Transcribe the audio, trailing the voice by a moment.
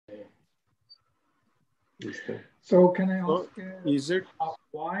So can I ask, is it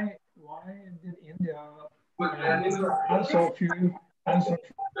why did India have so few virus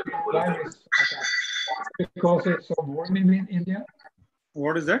attacks? Because it's so warm in India?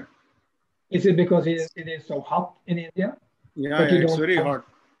 What is that? Is it because it is so hot in India? Yeah, it's very hot.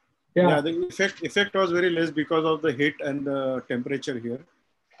 Yeah, the effect was very less because of the heat and the temperature here.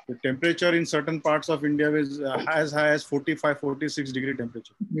 The temperature in certain parts of India is as high as 45, 46 degree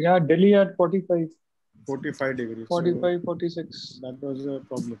temperature. Yeah, Delhi at 45. 45 degrees. 45, so 46. That was a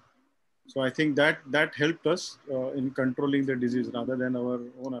problem. So I think that helped us in controlling the disease rather than our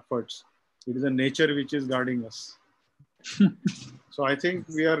own efforts. It is a nature which is guarding us. So I think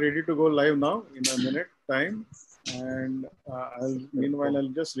we are ready to go live now in a minute time. And meanwhile, I'll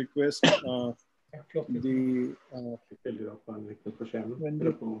just request the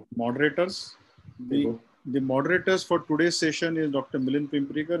moderators. The moderators for today's session is Dr. Milind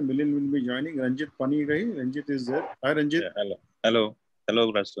Pimprikar. Milind will be joining. Ranajit Panigrahi. Ranajit is there. Hi, Ranajit. Yeah, hello.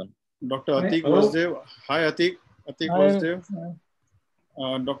 Hello, Rashwan. Dr. Atik Vasdev. Hi, Atik. Atik Vasdev.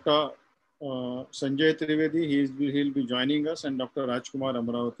 Dr. Sanjay Trivedi, he'll be joining us, and Dr. Rajkumar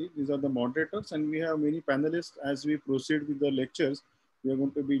Amravati. These are the moderators, and we have many panelists. As we proceed with the lectures, we are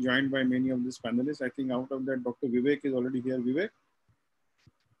going to be joined by many of these panelists. I think out of that, Dr. Vivek is already here. Vivek?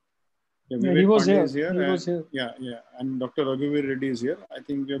 Yeah, Vivek he was Pandey here. Is here. He was here. Yeah. And Dr. Raghuvir Reddy is here. I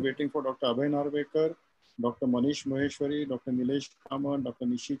think we are waiting for Dr. Abhay Narvekar, Dr. Manish Maheshwari, Dr. Nilesh Raman, Dr.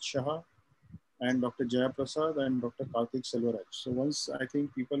 Nishith Shah, and Dr. Jaya Prasad and Dr. Karthik Selvaraj. So once I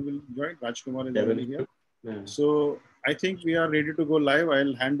think people will join, Rajkumar is already here. Yeah. So I think we are ready to go live.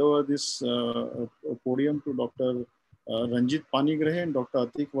 I'll hand over this podium to Dr. Ranajit Panigrahi and Dr.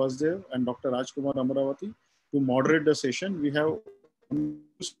 Atik Vasdev and Dr. Rajkumar Amravati to moderate the session. We have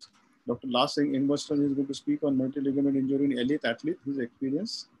Dr. Lars Engebretsen is going to speak on multi-ligament injury in elite athlete, his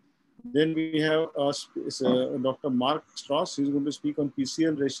experience. Then we have Dr. Mark Strauss, who is going to speak on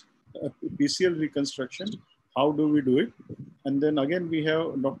PCL reconstruction. How do we do it? And then again, we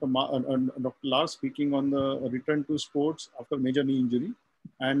have Dr. Lars speaking on the return to sports after major knee injury.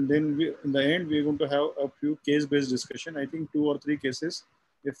 And then in the end, we're going to have a few case-based discussion. I think 2 or 3 cases,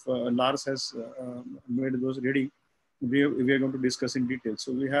 if Lars has made those ready, we are going to discuss in detail.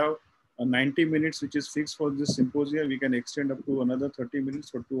 So we have 90 minutes, which is fixed for this symposium. We can extend up to another 30 minutes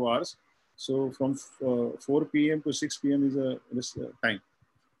for 2 hours. So from 4 p.m. to 6 p.m. is a time.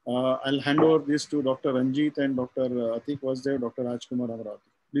 I'll hand over this to Dr. Ranjit and Dr. Atik Vasdev, Dr. Rajkumar Amravati.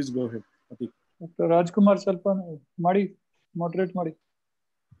 Please go ahead, Atik. Dr. Rajkumar Salpan, moderate Madi.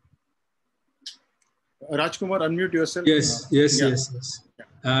 Rajkumar, unmute yourself. Yes.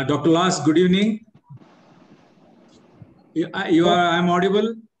 Yeah. Dr. Lars, good evening. I'm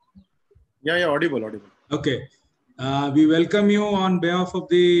audible? Yeah, audible. Okay. We welcome you on behalf of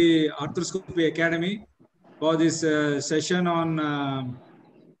the Arthroscopy Academy for this session on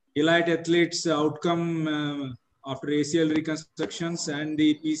elite athletes' outcome after ACL reconstructions and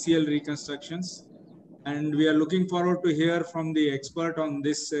the PCL reconstructions. And we are looking forward to hear from the expert on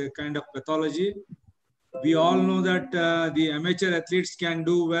this kind of pathology. We all know that the amateur athletes can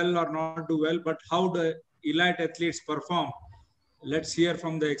do well or not do well, but how the elite athletes perform? Let's hear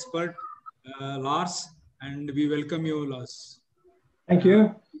from the expert, Lars, and we welcome you, Lars. Thank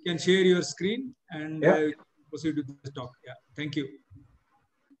you. You can share your screen and proceed with the talk. Yeah, thank you.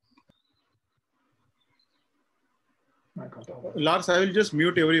 Lars, I will just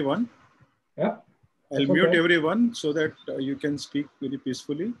mute everyone. Yeah. I'll mute everyone so that you can speak very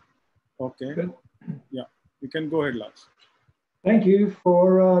peacefully. Okay. Good. Yeah, you can go ahead, Lars. Thank you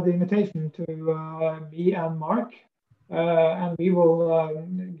for the invitation to me and Mark. And we will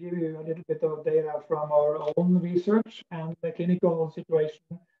give you a little bit of data from our own research and the clinical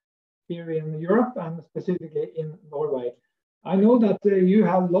situation here in Europe and specifically in Norway. I know that you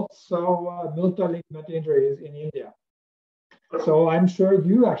have lots of multi-ligament injuries in India. So I'm sure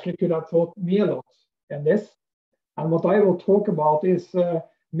you actually could have taught me a lot in this. And what I will talk about is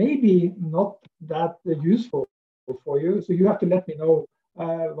maybe not that useful for you. So you have to let me know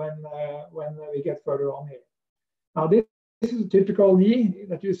when we get further on here. Now this is a typical knee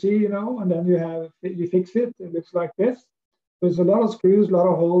that you see, and then you fix it. It looks like this. There's a lot of screws, a lot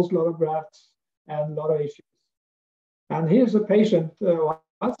of holes, a lot of grafts, and a lot of issues. And here's a patient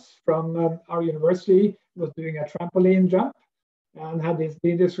from our university who was doing a trampoline jump and had this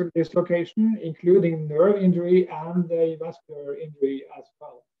knee dislocation, including nerve injury and a vascular injury as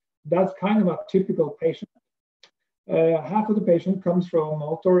well. That's kind of a typical patient. Half of the patient comes from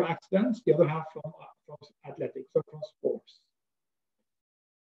motor accidents, the other half from athletics, so from sports.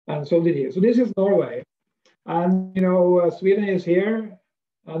 And so did he. So this is Norway. And, Sweden is here.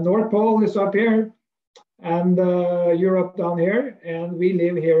 North Pole is up here. and Europe down here, and we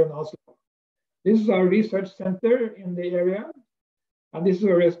live here in Oslo. This is our research center in the area, and this is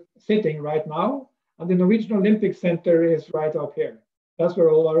where we're sitting right now. And the Norwegian Olympic Center is right up here. That's where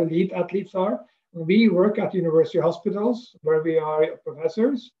all our elite athletes are. We work at university hospitals where we are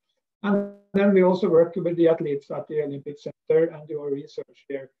professors. And then we also work with the athletes at the Olympic Center and do our research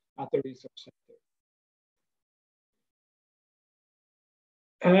here at the research center.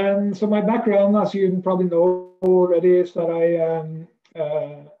 And so my background, as you probably know already, is that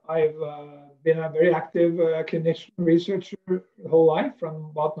I've been a very active clinician researcher the whole life from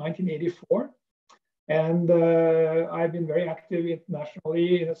about 1984. And I've been very active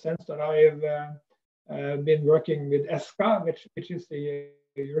internationally in the sense that I've been working with ESGA, which is the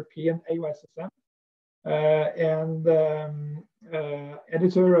European AOSSM, and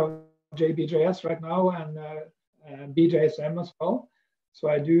editor of JBJS right now, and BJSM as well. So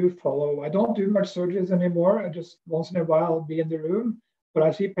I do follow. I don't do much surgeries anymore. I just once in a while I'll be in the room, but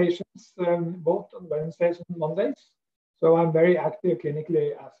I see patients both on Wednesdays and Mondays. So I'm very active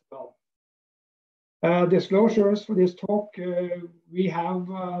clinically as well. Disclosures for this talk, we have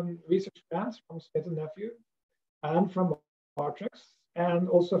research grants from Smith & Nephew and from Artrex, and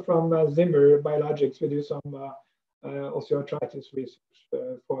also from Zimmer Biologics. We do some osteoarthritis research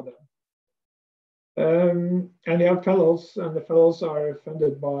for them. And we have fellows, and the fellows are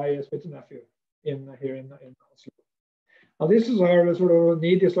funded by Smith & Nephew here in Oslo. Now this is our sort of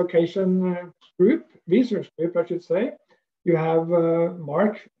knee dislocation group, research group, I should say. You have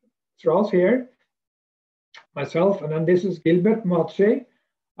Mark Strauss here, myself, and then this is Gilbert Mache.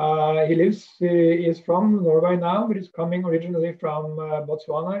 He is from Norway now, but he's coming originally from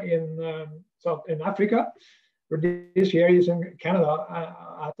Botswana in Africa. This year he's in Canada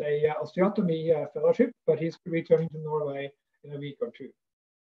at a osteotomy fellowship, but he's returning to Norway in a week or two.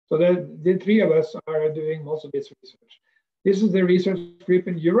 So the three of us are doing most of this research. This is the research group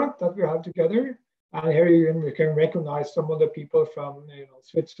in Europe that we have together. And here you can recognize some of the people from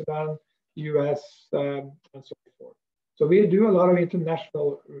Switzerland, US, and so forth. So we do a lot of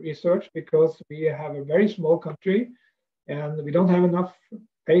international research because we have a very small country and we don't have enough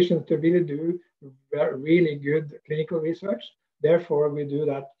patients to really do really good clinical research. Therefore, we do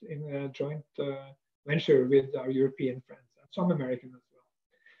that in a joint venture with our European friends and some American as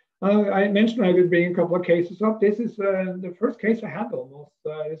well. I mentioned I would bring a couple of cases up. This is the first case I had almost.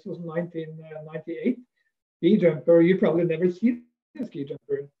 This was 1998. Ski jumper. You probably never seen a ski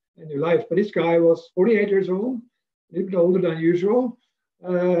jumper in your life, but this guy was 48 years old, a little bit older than usual,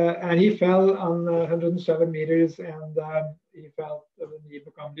 and he fell on 107 meters, and he felt the knee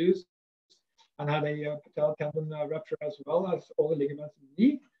become loose and had a patellar tendon rupture as well as all the ligaments in the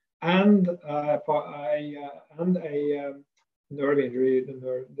knee, and a nerve injury.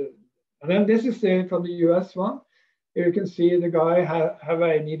 And then this is from the US one. Here you can see the guy have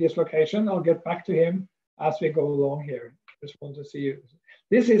a knee dislocation. I'll get back to him as we go along here. Just want to see you.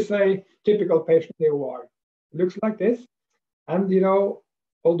 This is a typical patient in the OR. It looks like this. And,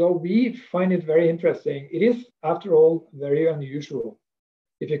 although we find it very interesting, it is, after all, very unusual.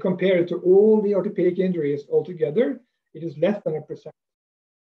 If you compare it to all the orthopedic injuries altogether, it is less than 1%.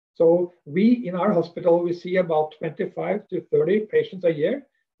 So we, in our hospital, we see about 25 to 30 patients a year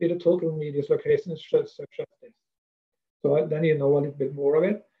with a total knee dislocation such as this. So then you know a little bit more of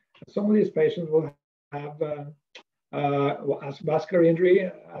it. Some of these patients will have vascular injury,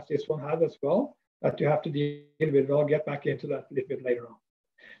 as this one had as well, that you have to deal with. I'll get back into that a little bit later on.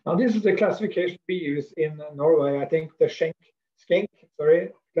 Now, this is the classification we use in Norway. I think the Schenk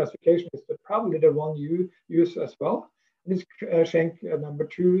classification is probably the one you use as well. This Schenk number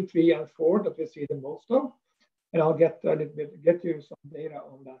 2, 3, and 4 that we see the most of. And I'll get you some data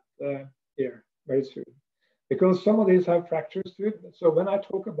on that here very soon. Because some of these have fractures to it. So when I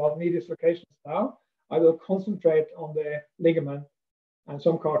talk about knee dislocations now, I will concentrate on the ligament and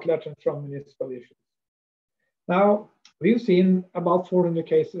some cartilage and some meniscal issues. Now, we've seen about 400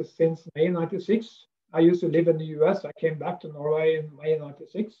 cases since May 96. I used to live in the US. I came back to Norway in May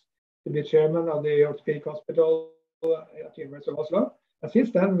 96 to be chairman of the orthopedic hospital at the University of Oslo. And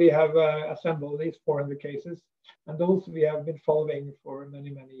since then, we have assembled these 400 cases, and those we have been following for many,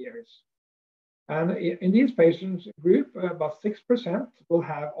 many years. And in these patients group, about 6% will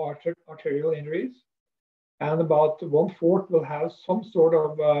have arterial injuries, and about 1/4 will have some sort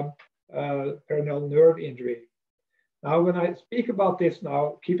of peroneal nerve injury. Now, when I speak about this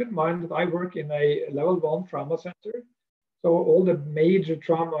now, keep in mind that I work in a level 1 trauma center. So all the major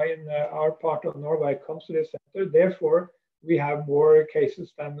trauma in our part of Norway comes to this center. Therefore, we have more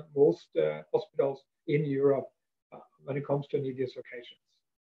cases than most hospitals in Europe when it comes to knee dislocations.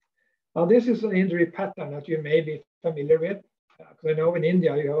 Now, this is an injury pattern that you may be familiar with, because I know in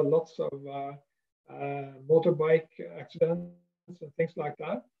India you have lots of motorbike accidents and things like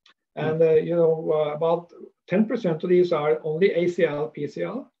that. And you know, about 10% of these are only ACL,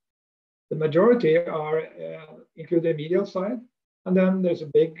 PCL. The majority are include the medial side. And then there's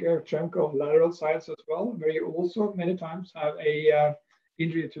a big chunk of lateral sides as well, where you also many times have a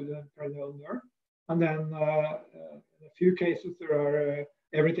injury to the peroneal nerve. And then in a few cases, there are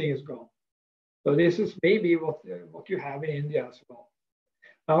everything is gone. So this is maybe what you have in India as well.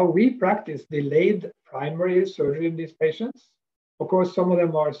 Now, we practice delayed primary surgery in these patients. Of course, some of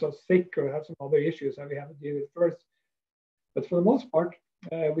them are so sick or have some other issues that we have to deal with first. But for the most part,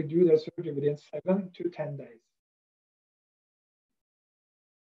 we do the surgery within 7 to 10 days.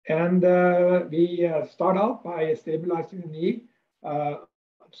 And we start out by stabilizing the knee,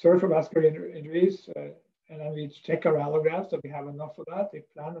 observe for vascular injuries, and then we check our allografts that we have enough of that. We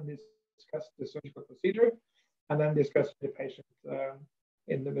plan and discuss the surgical procedure, and then discuss the patient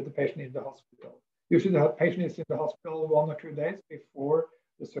with the patient in the hospital. Usually the patient is in the hospital 1 or 2 days before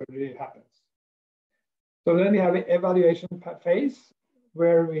the surgery happens. So then we have an evaluation phase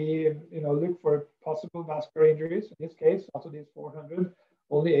where we look for possible vascular injuries. In this case, out of these 400,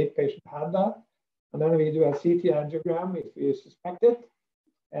 only 8 patients had that. And then we do a CT angiogram if we suspect it,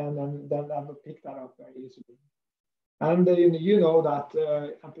 and then that will pick that up very easily. And you know that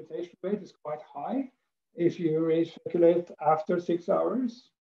amputation rate is quite high if you recirculate after 6 hours.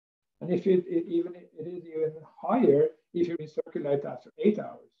 And if it is even higher if you recirculate after 8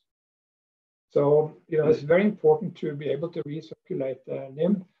 hours. So, it's very important to be able to recirculate the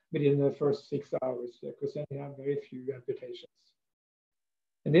limb within the first 6 hours, because then you have very few amputations.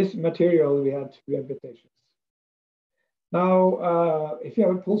 In this material, we had 2 amputations. Now, if you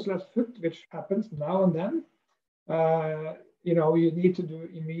have a pulseless foot, which happens now and then, you need to do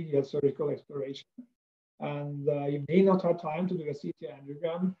immediate surgical exploration. And you may not have time to do a CT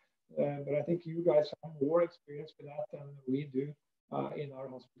angiogram, but I think you guys have more experience with that than we do in our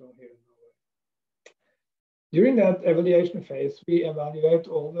hospital here in Norway. During that evaluation phase, we evaluate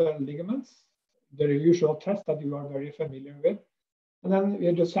all the ligaments, the usual test that you are very familiar with. And then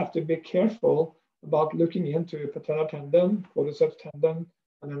we just have to be careful about looking into patellar tendon, quadriceps tendon,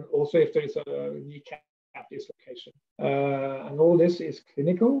 and then also if there is a kneecap dislocation. And all this is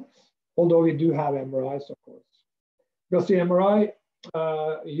clinical, although we do have MRIs, of course. Because the MRI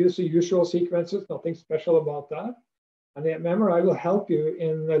use the usual sequences, nothing special about that. And the MRI will help you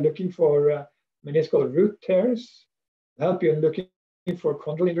in looking for meniscal root tears, help you in looking for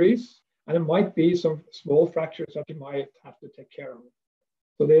chondral injuries, and there might be some small fractures that you might have to take care of.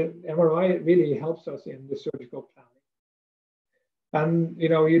 So the MRI really helps us in the surgical planning. And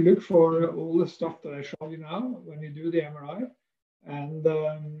you look for all the stuff that I showed you now when you do the MRI. And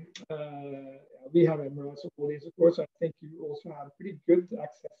we have MRIs of all these, of course. I think you also have pretty good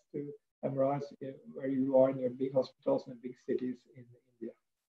access to MRIs where you are in the big hospitals and big cities in India.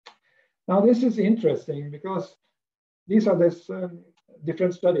 Now, this is interesting because these are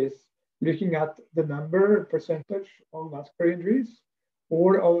different studies looking at the percentage of vascular injuries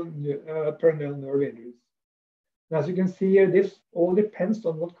or of peroneal nerve injuries. And as you can see here, this all depends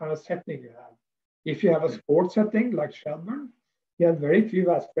on what kind of setting you have. If you have a sports setting like Shelburne, you have very few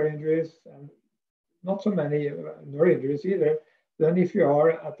vascular injuries and not so many nerve injuries either. Then if you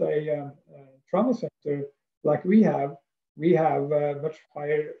are at a trauma center like we have much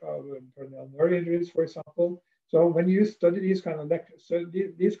higher peroneal nerve injuries, for example. So when you study these kind of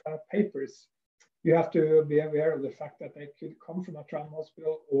papers, you have to be aware of the fact that they could come from a trauma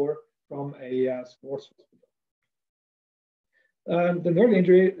hospital or from a sports hospital. The nerve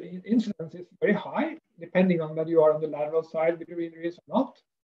injury incidence is very high, depending on whether you are on the lateral side with your injuries or not.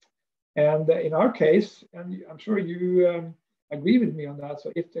 And in our case, and I'm sure you agree with me on that,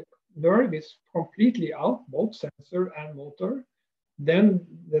 so if the nerve is completely out, both sensor and motor, then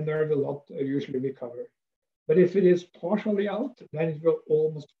the nerve will not usually recover. But if it is partially out, then it will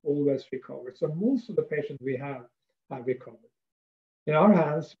almost always recover. So most of the patients we have recovered. In our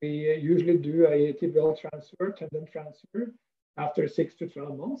hands, we usually do a tibial transfer, tendon transfer, after 6 to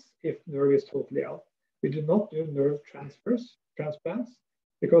 12 months if nerve is totally out. We do not do nerve transplants,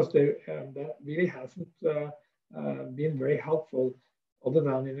 because that really hasn't been very helpful other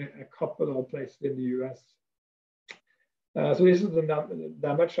than in a couple of places in the US. So this is the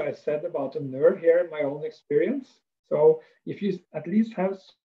damage I said about the nerve here, my own experience. So if you at least have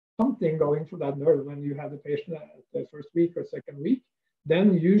something going for that nerve when you have the patient at the first week or second week,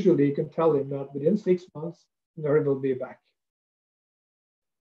 then usually you can tell him that within 6 months, the nerve will be back.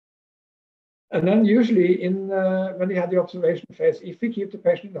 And then usually in when you have the observation phase, if we keep the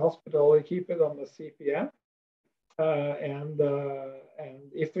patient in the hospital, we keep it on the CPM. And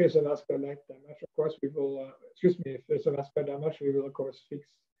if there is a vascular light damage, of course, we will, if there's a vascular damage, we will, of course,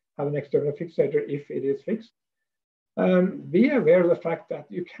 have an external fixator if it is fixed. Be aware of the fact that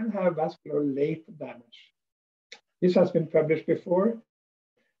you can have vascular late damage. This has been published before.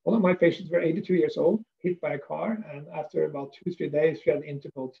 One of my patients were 82 years old, hit by a car, and after about 2-3 days, she had an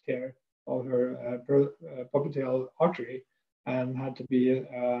integral tear of her popliteal artery and had to be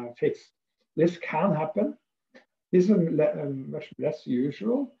fixed. This can happen. This is much less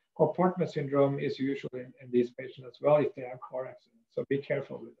usual. Compartment syndrome is usual in these patients as well if they have car accidents. So be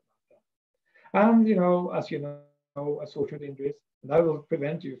careful with that. And as you know, associated injuries, that will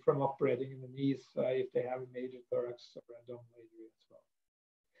prevent you from operating in the knees if they have a major thorax or abdominal injury as well.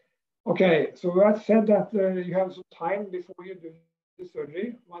 Okay, so that said that you have some time before you do the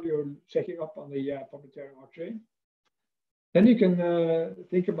surgery while you're checking up on the popliteal artery. Then you can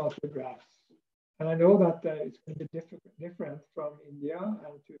think about the grafts. And I know that it's going to be different from India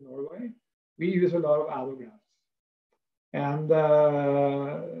and to Norway. We use a lot of allografts. And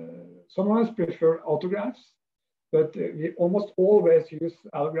some of us prefer autografts, but we almost always use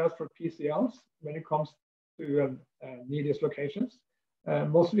allografts for PCLs when it comes to knee dislocations.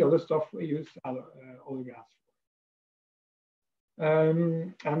 Most of the other stuff we use allografts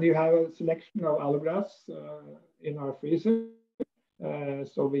for. And you have a selection of allografts in our freezer.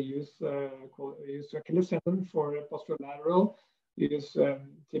 So we use Achilles tendon for posterolateral. We use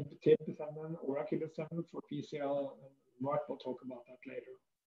tib tendon or Achilles tendon for PCL. Mark will talk about that later.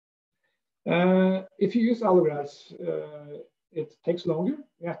 If you use allografts, it takes longer.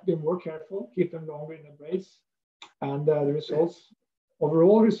 You have to be more careful, keep them longer in the brace. And the results,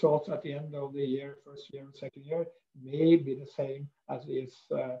 overall results at the end of the year, first year and second year, may be the same as is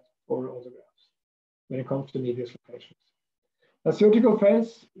for autografts when it comes to knee dislocations. A surgical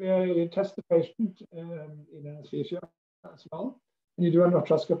phase, you test the patient in anesthesia as well. And you do an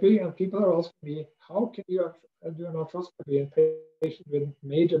arthroscopy, and people are asking me, how can you do an arthroscopy in patients with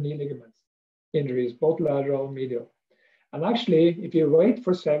major knee ligaments injuries, both lateral and medial? And actually, if you wait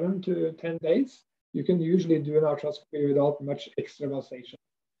for 7 to 10 days, you can usually do an arthroscopy without much extravasation.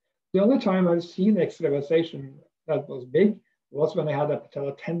 The only time I've seen extravasation that was big was when I had a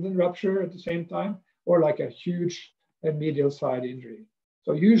patellar tendon rupture at the same time, or like a huge medial side injury.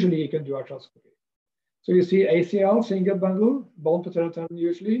 So usually you can do arthroscopy. So you see ACL, single bundle, bone patellar tendon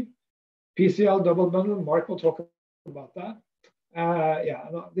usually, PCL, double bundle. Mark will talk about that.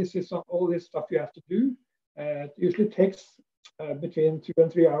 This is all this stuff you have to do. It usually takes between 2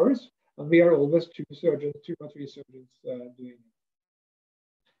 and 3 hours, and we are always 2 or 3 surgeons doing it.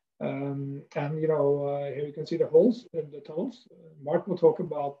 Here you can see the holes in the tunnels. Mark will talk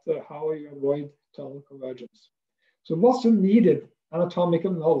about how you avoid tunnel convergence. So what's the needed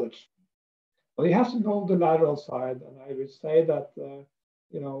anatomical knowledge? Well, you have to know the lateral side, and I would say that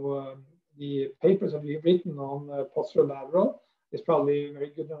the papers that we've written on posterolateral is probably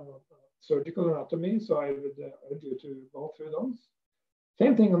very good on surgical anatomy, so I would urge you to go through those.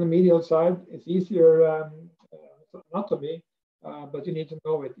 Same thing on the medial side. It's easier anatomy, but you need to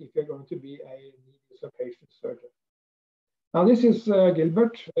know it if you're going to be a knee dislocation surgeon. Now, this is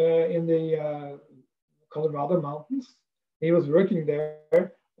Gilbert in the Colorado mountains. He was working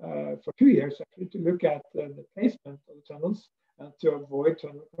there for 2 years actually to look at the placement of the tunnels and to avoid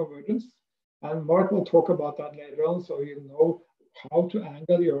tunnel convergence. And Mark will talk about that later on, so you know how to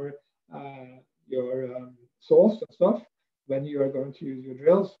angle your saws and stuff when you are going to use your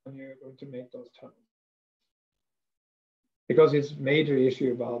drills, when you're going to make those tunnels. Because it's a major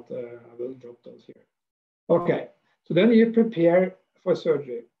issue about, I will drop those here. Okay, so then you prepare for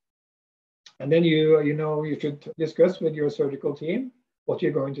surgery. And then you should discuss with your surgical team what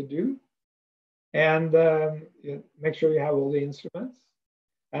you're going to do. And make sure you have all the instruments.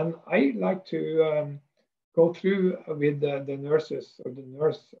 And I like to go through with the nurses or the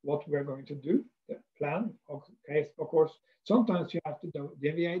nurse what we're going to do, the plan. Okay, of course, sometimes you have to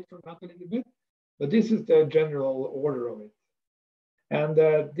deviate from that a little bit, but this is the general order of it. And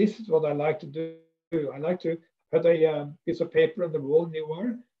this is what I like to do. I like to put a piece of paper on the wall in the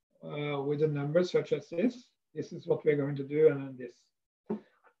OR with the numbers such as this. This is what we're going to do, and then this.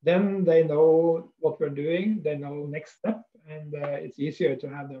 Then they know what we're doing, they know next step, and it's easier to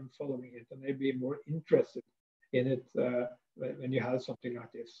have them following it, and they'd be more interested in it when you have something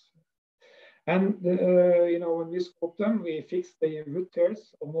like this. And when we scope them, we fix the root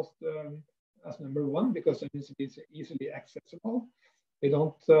tears almost as number one, because it's easily accessible. We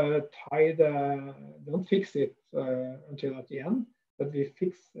don't don't fix it until at the end, but we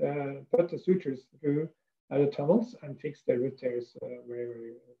put the sutures through the tunnels and fix the root tears very,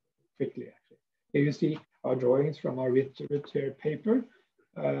 very quickly, actually. Here you see our drawings from our root tear paper,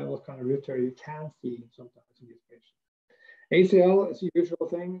 what kind of root tear you can see sometimes in these patients. ACL is a usual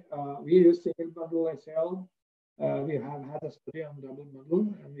thing. We use single bundle ACL. We have had a study on double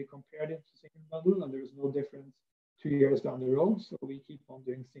bundle, and we compared it to single bundle, and there is no difference 2 years down the road, so we keep on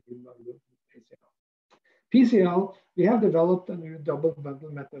doing single bundle ACL. PCL, we have developed a new double bundle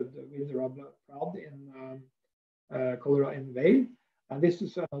method with Prad in Colorado in Vail, and this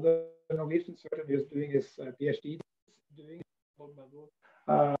is another Norwegian surgeon who is doing his PhD, doing double bundle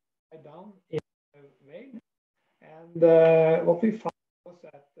down in Vail. And what we found was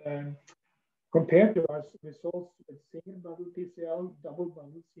that compared to our results with single bundle PCL, double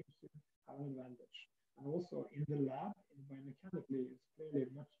bundle seems to have an advantage. And also in the lab, biomechanically, it's clearly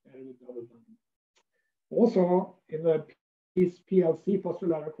much better with double bundle. Also, in the PLC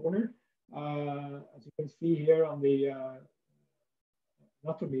posterolateral corner, as you can see here on the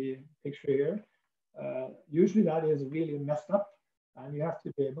anatomy picture here, usually that is really messed up, and you have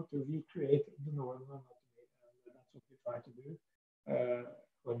to be able to recreate the normal anatomy. And that's what we try to do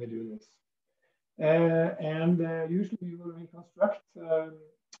when we do this. Usually we will reconstruct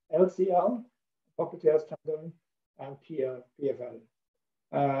LCL, popliteal tendon, and PFL.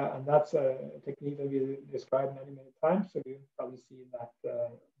 And that's a technique that we described many, many times. So you'll probably see that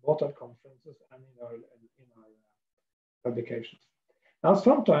both at conferences and in our publications. Now,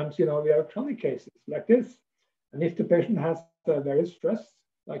 sometimes, you know, we have chronic cases like this. And if the patient has very stress,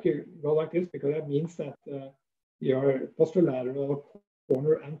 like you go like this, because that means that your posterolateral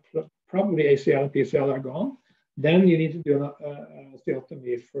corner and probably ACL and PCL are gone, then you need to do an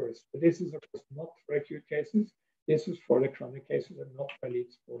osteotomy first. But this is, of course, not for acute cases. This is for the chronic cases and not for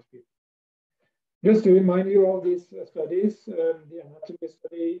elite sports people. Just to remind you of these studies, the anatomy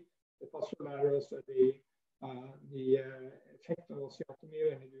study, the posterolateral study, the effect of osteotomy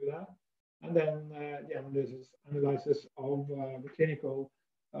when you do that, and then the analysis of the clinical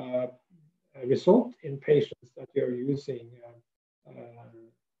result in patients that you're using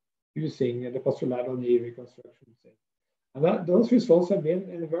the posterolateral knee reconstruction. And those results have been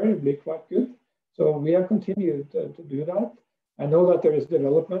invariably quite good. So we have continued to do that. I know that there is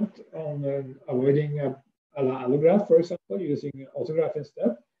development on avoiding allograft, for example, using autograft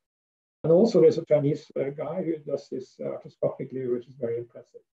instead. And also there's a Chinese guy who does this arthroscopically, which is very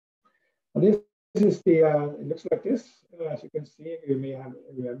impressive. And this is the, it looks like this. As you can see, you may have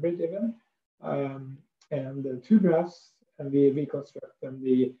remembered even. And the two grafts, and we reconstruct them,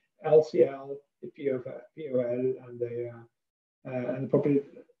 the LCL, the POL, and the property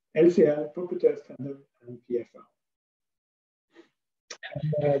LCL, popliteal tendon, and PFL.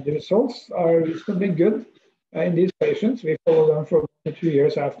 And the results are reasonably good in these patients. We follow them for 1 to 2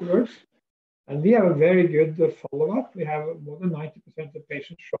 years afterwards. And we have a very good follow-up. We have more than 90% of the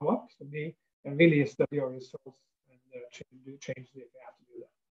patients show up. So we can really study our results and change if we have to do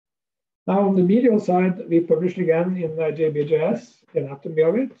that. Now, on the medial side, we published again in JBJS, the anatomy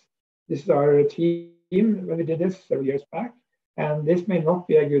of it. This is our team when we did this several years back. And this may not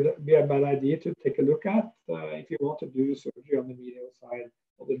be a bad idea to take a look at if you want to do surgery on the medial side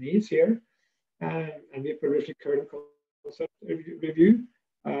of the knees here. And we published a current concept review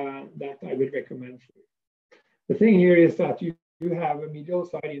that I would recommend for you. The thing here is that you have a medial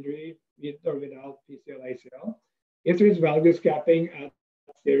side injury with or without PCL ACL. If there is valgus gapping at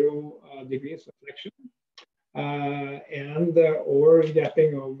 0 degrees of flexion or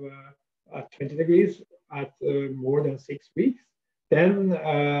gapping of at 20 degrees at more than 6 weeks, then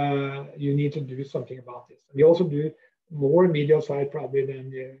you need to do something about this. We also do more medial side probably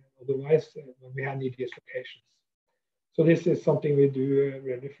than otherwise when we have knee dislocations. So this is something we do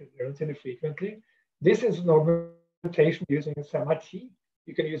relatively frequently. This is an augmentation using a semi-T.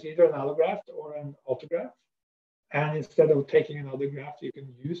 You can use either an allograft or an autograft. And instead of taking another graft, you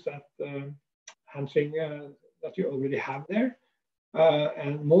can use that hamstring that you already have there.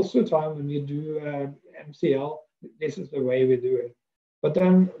 And most of the time when you do MCL, this is the way we do it. But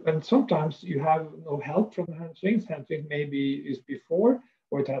then when sometimes you have no help from the hamstrings may be used before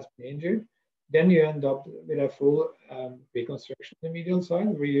or it has been injured, then you end up with a full reconstruction on the medial side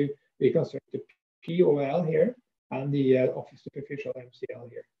where you reconstruct the POL here and the superficial MCL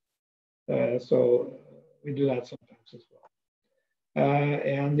here. So we do that sometimes as well.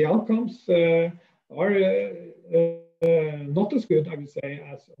 And the outcomes are not as good, I would say,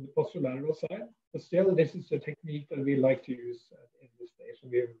 as on the posterolateral side, but still this is a technique that we like to use in this stage.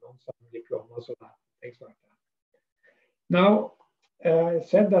 We have done some diplomas on that, things like that. Now, I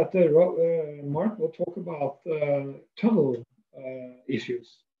said that Mark will talk about tunnel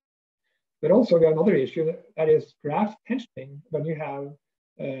issues. But also we have another issue that is graft tensioning. When you have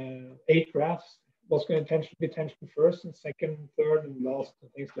 8 grafts, what's going to be tensioned first and second, third, and last,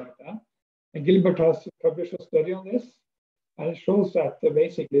 and things like that. And Gilbert has published a study on this, and it shows that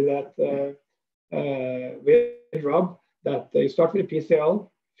basically that with ROB, that you start with a PCL,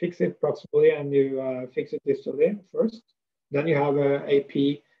 fix it proximally, and you fix it distally first. Then you have a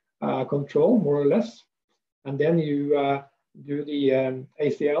AP control, more or less, and then you do the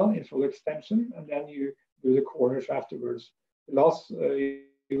ACL in full extension, and then you do the corners afterwards. The last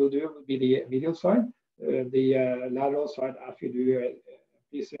you will do will be the medial side, the lateral side after you do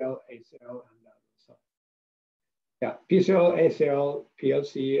PCL, ACL, and lateral side. Yeah, PCL, ACL,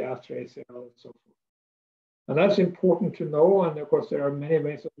 PLC after ACL, and so forth. And that's important to know. And of course, there are many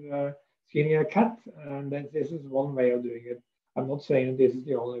ways of skinning a cat, and this is one way of doing it. I'm not saying this is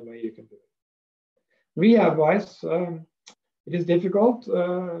the only way you can do it. Rehab-wise, it is difficult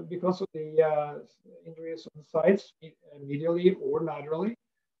because of the injuries on the sides, medially or laterally.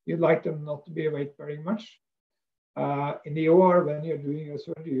 You'd like them not to be weight bearing much. In the OR, when you're doing your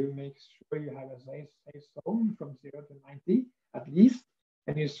surgery, you make sure you have a safe zone from 0 to 90 at least,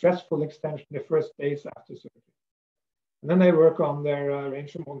 and you stress full extension the first days after surgery. And then they work on their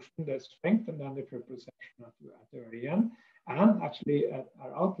range of motion, their strength, and then the proprioception at the very end. And actually, at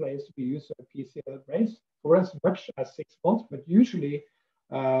our place, we use a PCL brace for as much as 6 months, but usually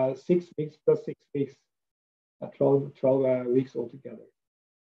 6 weeks plus 6 weeks, 12 weeks altogether.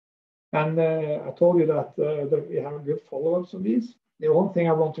 And I told you that we have good follow-ups on these. The one thing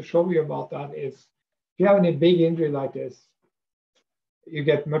I want to show you about that is if you have any big injury like this, you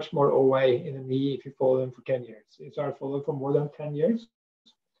get much more OA in the knee if you follow them for 10 years. If you are followed for more than 10 years,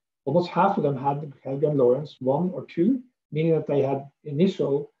 almost half of them had Helgren-Lawrence 1 or 2, meaning that they had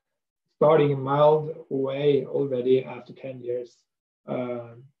initial starting mild OA already after 10 years,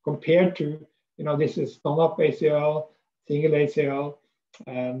 compared to, this is non-op ACL, single ACL,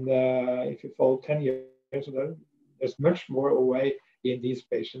 and if you follow 10 years, there's much more OA in these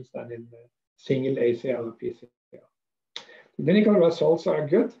patients than in the single ACL or PCL. The clinical results are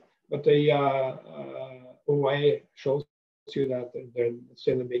good, but the OA shows you that there's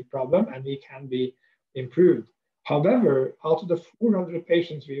still a big problem and it can be improved. However, out of the 400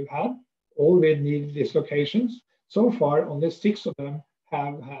 patients we've had, all with knee dislocations, so far only 6 of them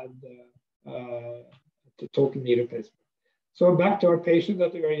have had the total knee replacement. So back to our patient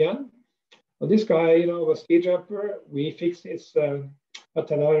at the very end. Well, this guy, was ski jumper. We fixed his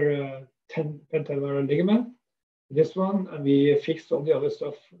patellar ligament, this one, and we fixed all the other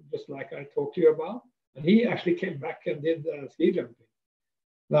stuff just like I talked to you about. And he actually came back and did ski jumping.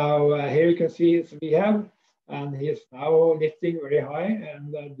 Now here you can see his rehab, and he is now lifting very high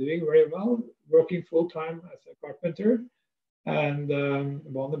and doing very well, working full time as a carpenter, and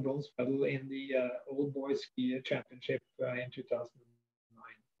won the bronze medal in the Old Boys Ski Championship in 2009.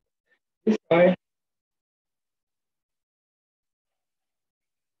 This guy,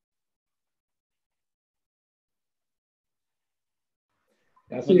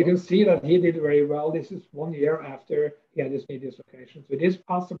 so you can see that he did very well. This is 1 year after he had his knee dislocation. So it is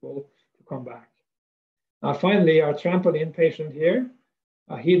possible to come back. Now, finally, our trampoline patient here,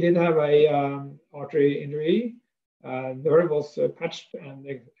 he did have a artery injury. Nerve was patched and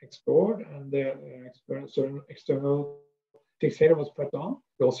explored, and the external fixator was put on.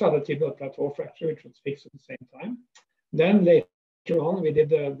 We also had a tibial plateau fracture, which was fixed at the same time. Then later on, we did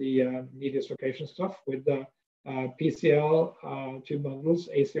the knee dislocation stuff with the PCL, 2 bundles,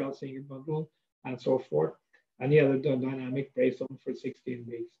 ACL single bundle, and so forth. And he had a dynamic brace on for 16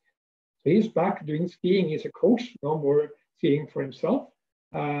 weeks. So he's back doing skiing. He's a coach, no more skiing for himself.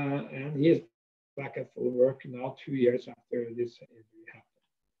 And he is back at full work now 2 years after this injury happened.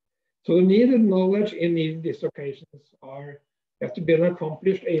 So the needed knowledge in knee dislocations are, you have to be an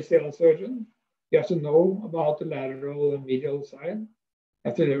accomplished ACL surgeon. You have to know about the lateral and medial side. You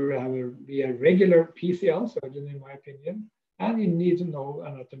have to be a regular PCL surgeon, in my opinion. And you need to know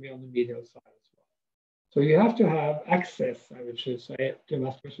anatomy on the medial side as well. So you have to have access, I would say, to a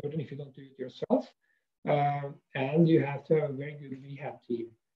vascular surgeon if you don't do it yourself. And you have to have a very good rehab team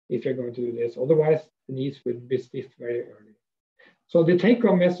if you're going to do this. Otherwise, the knees would be stiff very early. So the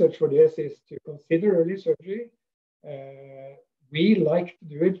take-home message for this is to consider early surgery. We like to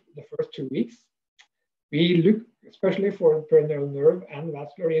do it the first 2 weeks. We look especially for peroneal nerve and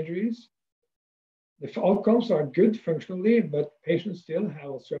vascular injuries. The outcomes are good functionally, but patients still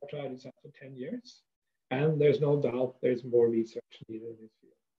have osteoarthritis after 10 years. And there's no doubt there's more research needed in this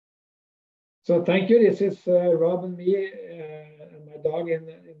field. So thank you. This is Rob and me and my dog in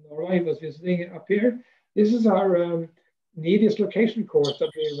Norway. He was visiting up here. This is our knee dislocation course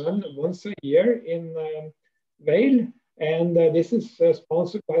that we run once a year in Vale. And this is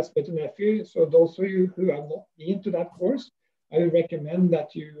sponsored by Smith & Nephew. So those of you who have not been to that course, I would recommend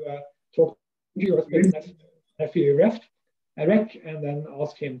that you talk to your Smith & Nephew rep, and then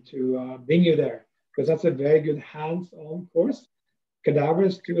ask him to bring you there, because that's a very good hands-on course.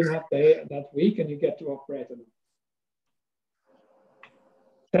 Cadavers 2.5 days that week, and you get to operate on them.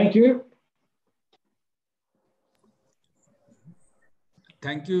 Thank you.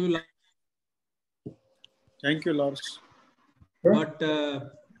 Thank you. Thank you, Lars. But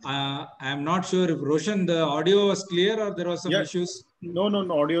I am not sure if Roshan, the audio was clear or there was some issues? No,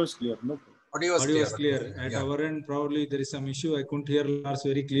 audio is clear. No. Audio is clear. At our end, probably there is some issue. I couldn't hear Lars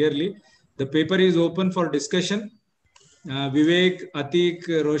very clearly. The paper is open for discussion. Vivek, Atik,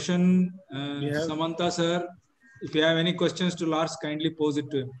 Roshan, Samantha sir, if you have any questions to Lars, kindly pose it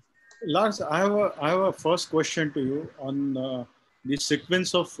to him. Lars, I have a first question to you on the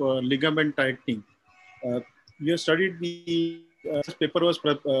sequence of ligament tightening. You studied this paper was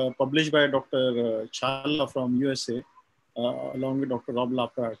published by Dr. Challa from USA along with Dr. Rob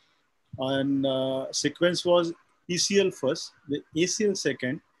Lapard. And sequence was PCL first, the ACL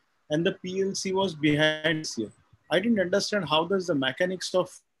second, and the PLC was behind ACL. I didn't understand how does the mechanics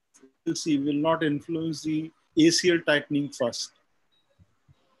of PLC will not influence the ACL tightening first.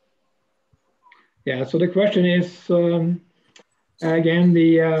 Yeah, so the question is, again,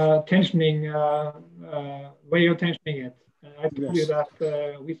 the tensioning, way of tensioning it. I told you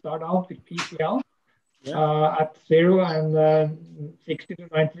that we start out with PCL at 0 and 60 to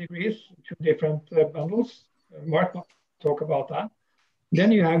 90 degrees, 2 different bundles. Mark will talk about that.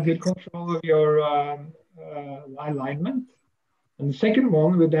 Then you have good control of your alignment. And the second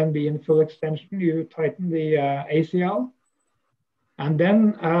one would then be in full extension. You tighten the ACL. And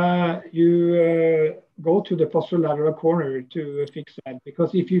then you go to the posterolateral corner to fix that.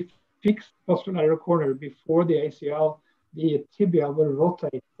 Because if you fix posterolateral corner before the ACL, the tibia will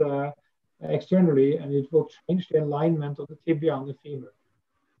rotate externally and it will change the alignment of the tibia and the femur.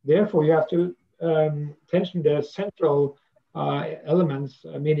 Therefore, you have to tension the central elements,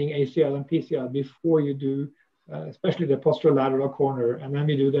 meaning ACL and PCL, before you do, especially the posterolateral corner, and then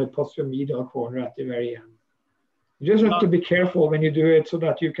we do the posteromedial corner at the very end. You just have to be careful when you do it so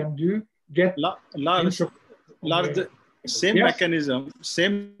that you can get Lars, the same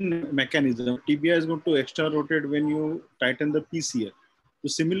mechanism. Tibia is going to extra rotate when you tighten the PCL. So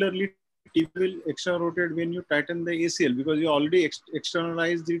similarly, tibia will extra rotate when you tighten the ACL because you already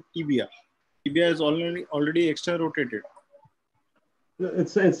externalize the tibia. Tibia is already extra rotated.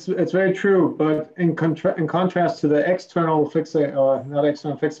 It's very true, but in contrast to the external fixator, or not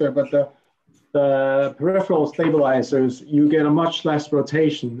external fixator, but the peripheral stabilizers, you get a much less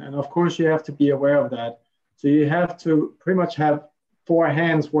rotation. And of course you have to be aware of that. So you have to pretty much have 4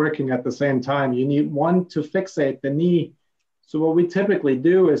 hands working at the same time. You need one to fixate the knee. So what we typically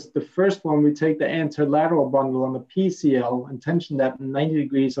do is the first one, we take the anterolateral bundle on the PCL and tension that in 90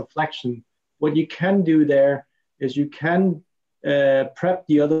 degrees of flexion. What you can do there is you can prep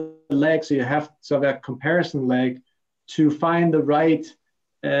the other leg, so you have that comparison leg to find the right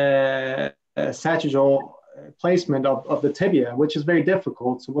sagittal placement of the tibia, which is very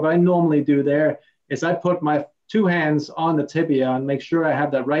difficult. So what I normally do there is I put my 2 hands on the tibia and make sure I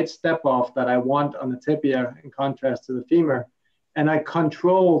have that right step off that I want on the tibia in contrast to the femur. And I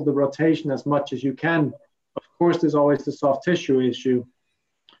control the rotation as much as you can. Of course, there's always the soft tissue issue.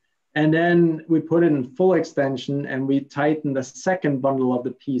 And then we put it in full extension and we tighten the second bundle of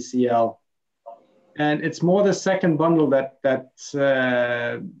the PCL. And it's more the second bundle that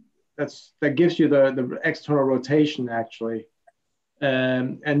gives you the external rotation actually.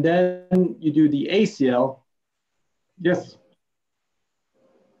 And then you do the ACL. Yes.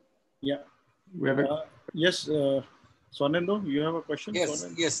 Yeah. We have a yes. Swanendo, you have a question? Yes,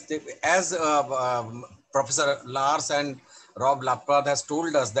 Swanendo? yes. As Professor Lars and Rob Lapard has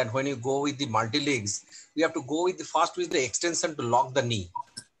told us that when you go with the multi-legs, we have to go with first with the extension to lock the knee.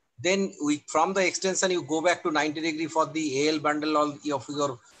 Then from the extension, you go back to 90 degree for the AL bundle of your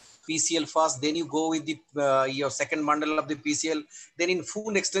PCL first. Then you go with the your second bundle of the PCL. Then in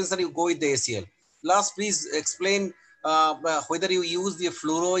full extension, you go with the ACL. Lars, please explain whether you use the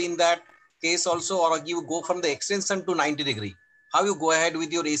fluoro in that case also, or you go from the extension to 90 degree. How you go ahead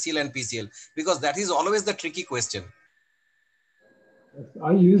with your ACL and PCL? Because that is always the tricky question.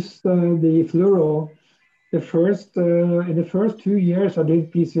 I used the fluoro. In the first 2 years I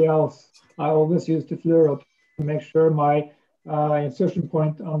did PCLs, I always used the fluoro to make sure my insertion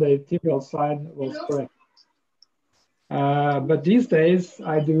point on the tibial side was correct. But these days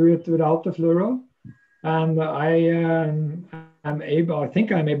I do it without the fluoro. and I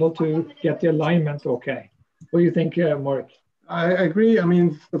think I'm able to get the alignment okay. What do you think, Mark? I agree. I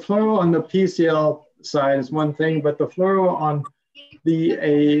mean, the fluoro on the PCL side is one thing, but the fluoro on the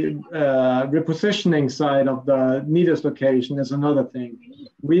repositioning side of the knee dislocation is another thing.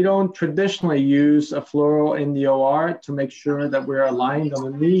 We don't traditionally use a fluoro in the OR to make sure that we're aligned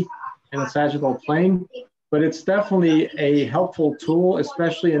on the knee in a sagittal plane, but it's definitely a helpful tool,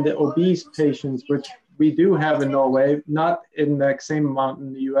 especially in the obese patients, which we do have in Norway, not in the same amount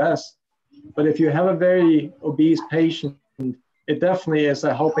in the US. But if you have a very obese patient, it definitely is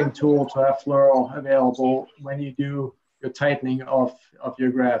a helping tool to have fluoro available when you do your tightening of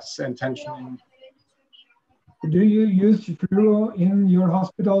your grafts and tensioning. Do you use fluoro in your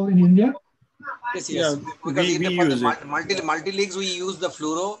hospital in India? Yes, Yeah, because we for use the it. multi-leagues, we use the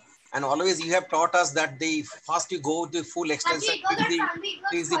fluoro, and always you have taught us that the first you go to full extension,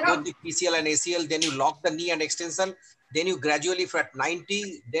 fix both the PCL and ACL, then you lock the knee and extension, then you gradually at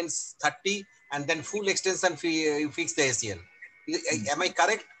 90, then 30, and then full extension, you fix the ACL. Am I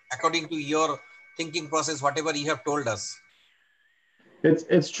correct according to your thinking process, whatever you have told us?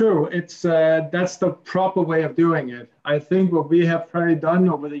 It's true. It's that's the proper way of doing it. I think what we have probably done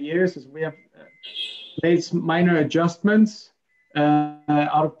over the years is we have made some minor adjustments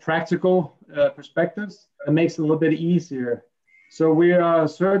out of practical perspectives. It makes it a little bit easier. So we are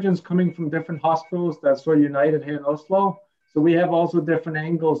surgeons coming from different hospitals that's sort of united here in Oslo. So we have also different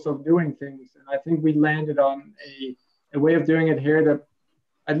angles of doing things, and I think we landed on a way of doing it here that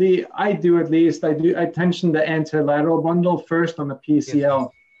I tension the anterolateral bundle first on the PCL.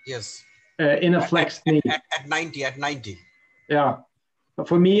 Yes. In a flexed knee. At 90. Yeah. But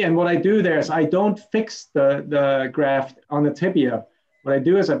for me, and what I do there is I don't fix the graft on the tibia. What I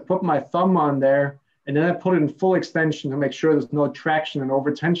do is I put my thumb on there, and then I put it in full extension to make sure there's no traction and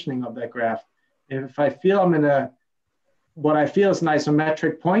over-tensioning of that graft. And if I feel I'm in what I feel is an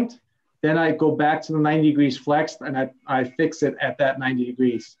isometric point, then I go back to the 90 degrees flexed and I fix it at that 90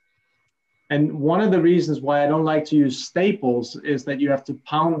 degrees. And one of the reasons why I don't like to use staples is that you have to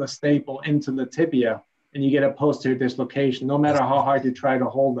pound the staple into the tibia and you get a posterior dislocation, no matter how hard you try to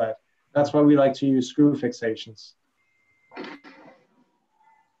hold that. That's why we like to use screw fixations.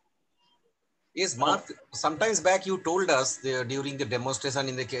 Yes, Mark, sometimes back you told us during the demonstration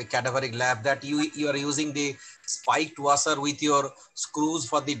in the cadaveric lab that you are using the spiked washer with your screws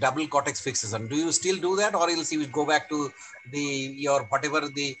for the double cortex fixation. Do you still do that, or else you will go back to your whatever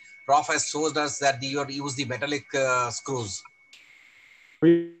the prof has showed us that you use the metallic screws?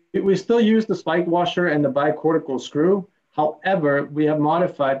 We still use the spike washer and the bicortical screw. However, we have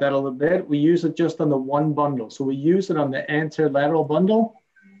modified that a little bit. We use it just on the one bundle. So we use it on the anterolateral bundle.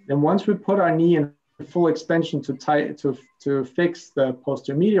 Then once we put our knee in full extension to fix the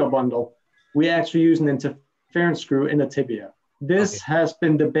posterior medial bundle, we actually use an interference screw in the tibia. This has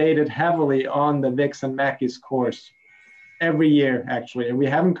been debated heavily on the VIX and Mackey's course every year, actually, and we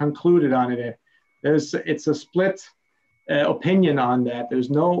haven't concluded on it. It's a split opinion on that. There's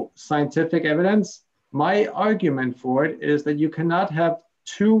no scientific evidence. My argument for it is that you cannot have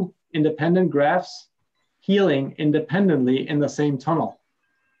two independent grafts healing independently in the same tunnel.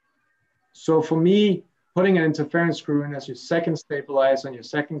 So for me, putting an interference screw in as your second stabilizer on your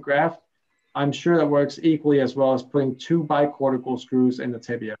second graft, I'm sure that works equally as well as putting two bicortical screws in the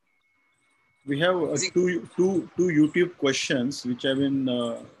tibia. We have two YouTube questions which have been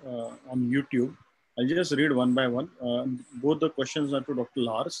on YouTube. I'll just read one by one. Both the questions are to Dr.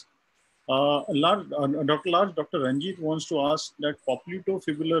 Lars. Dr. Lars, Dr. Ranjit wants to ask that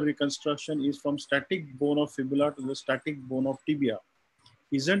popliteofibular reconstruction is from static bone of fibula to the static bone of tibia.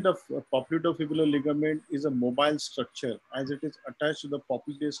 Isn't a popliteofibular ligament is a mobile structure as it is attached to the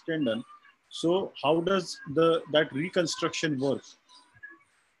popliteus tendon? So how does that reconstruction work?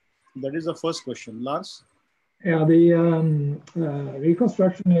 That is the first question. Lars? Yeah, the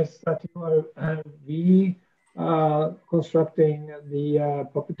reconstruction is that you are reconstructing the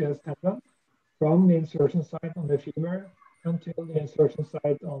popliteus tendon from the insertion site on the femur until the insertion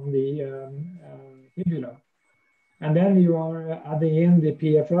site on the fibula. And then you are adding in the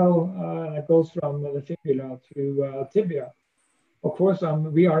PFL that goes from the fibula to tibia. Of course,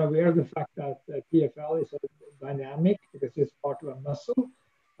 we are aware of the fact that PFL is a dynamic because it's part of a muscle,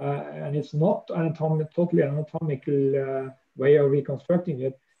 and it's not totally anatomical way of reconstructing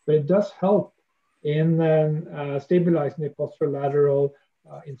it, but it does help in stabilizing the posterolateral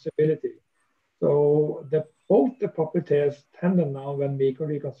instability. So both the popliteus tendon now, when we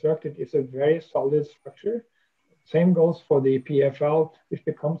reconstruct it, is a very solid structure. Same goes for the PFL, which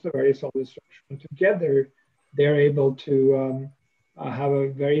becomes a very solid structure. And together, they're able to have a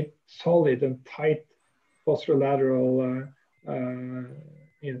very solid and tight posterolateral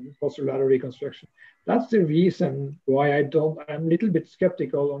posterolateral reconstruction. That's the reason why I'm a little bit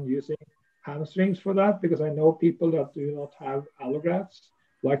skeptical on using hamstrings for that, because I know people that do not have allografts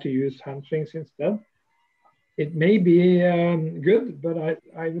like to use hamstrings instead. It may be good, but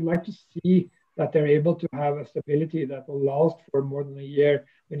I would like to see that they're able to have a stability that will last for more than a year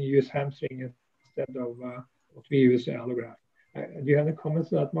when you use hamstring instead of what we use in allograft. Do you have any comments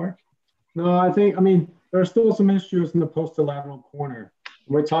to that, Mark? No, I mean, there are still some issues in the posterolateral corner.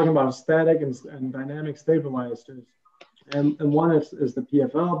 We're talking about static and dynamic stabilizers. And one is the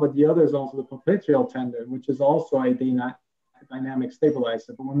PFL, but the other is also the popliteal tendon, which is also a dynamic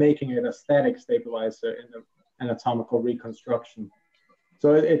stabilizer, but we're making it a static stabilizer in the anatomical reconstruction.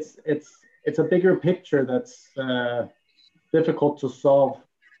 So it's a bigger picture that's difficult to solve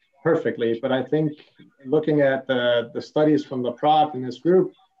perfectly. But I think looking at the studies from Laprade in this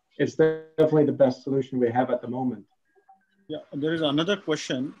group, it's definitely the best solution we have at the moment. Yeah, there is another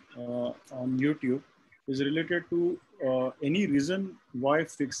question on YouTube. Is related to any reason why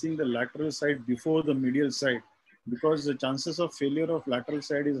fixing the lateral side before the medial side, because the chances of failure of lateral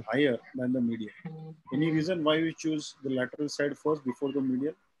side is higher than the medial. Any reason why we choose the lateral side first before the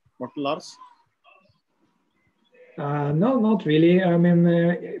medial? Dr. Lars? No, not really. I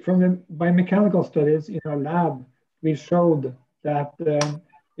mean, from the biomechanical studies in our lab, we showed that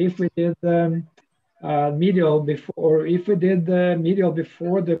if we did medial before,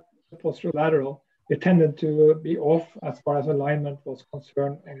 the posterolateral, it tended to be off as far as alignment was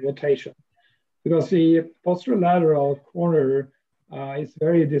concerned and rotation, because the posterolateral corner is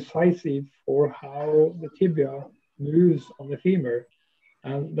very decisive for how the tibia moves on the femur.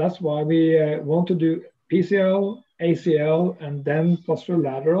 And that's why we want to do PCL, ACL, and then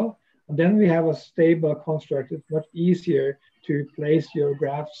posterolateral. And then we have a stable construct. It's much easier to place your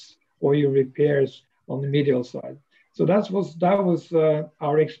grafts or your repairs on the medial side. So that was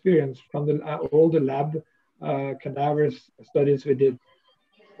our experience from all the lab cadavers studies we did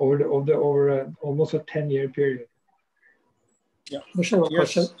over almost a 10-year period. Yeah. Bhushan,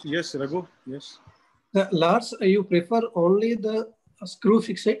 question. Yes, Raghu. Yes. Lars, you prefer only the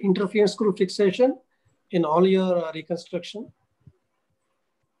interference screw fixation in all your reconstruction?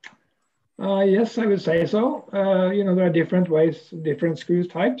 Yes, I would say so. There are different ways, different screw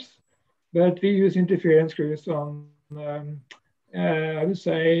types, but we use interference screws on, I would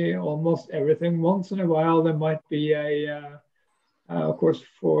say, almost everything. Once in a while, there might be of course,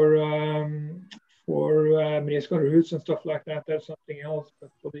 for meniscal roots and stuff like that, there's something else.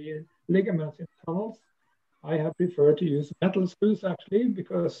 But for the ligaments in tunnels, I have preferred to use metal screws, actually,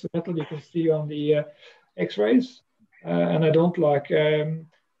 because metal you can see on the X-rays, and I don't like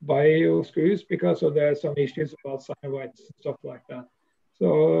bio screws because there are some issues about synovites and stuff like that.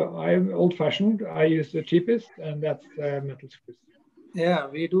 So I'm old-fashioned. I use the cheapest, and that's metal screws. Yeah,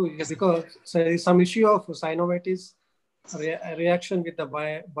 we do, because there is some issue of synovitis reaction with the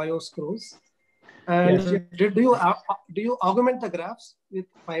bio screws. And yes, do you augment the grafts with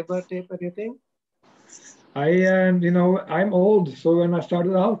fiber tape or anything? I'm old, so when I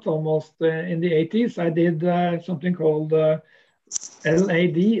started out almost in the 80s, I did something called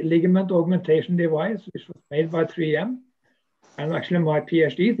LAD, ligament augmentation device, which was made by 3M. And actually my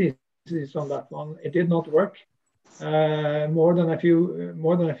PhD thesis on that one, it did not work more than a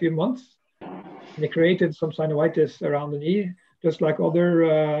few months. And it created some synovitis around the knee, just like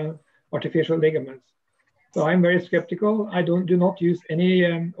other artificial ligaments. So I'm very skeptical. I do not use any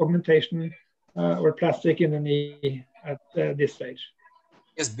augmentation or plastic in the knee at this stage.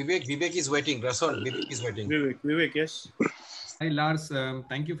 Yes, Vivek is waiting. Roshan, Vivek is waiting. Vivek, yes. Hi, Lars.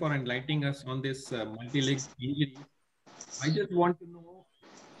 Thank you for enlightening us on this multi-leg injury. I just want to know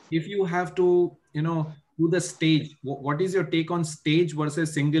if you have to, do the stage. What is your take on stage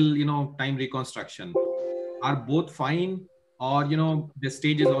versus single, time reconstruction? Are both fine, or the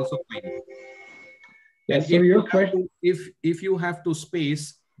stage is also fine? Yeah, so your question, if you have to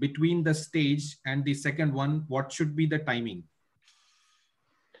space between the stage and the second one, what should be the timing?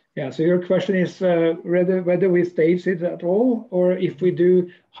 Yeah, so your question is whether we stage it at all, or if we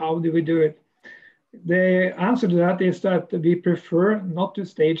do, how do we do it? The answer to that is that we prefer not to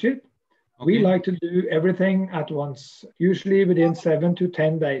stage it. Okay. We like to do everything at once, usually within 7 to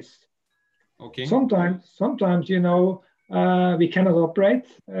 10 days. Okay. Sometimes, we cannot operate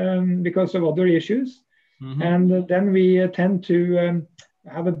because of other issues. Mm-hmm. And then we tend to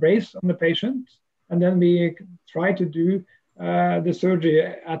have a brace on the patient, and then we try to do the surgery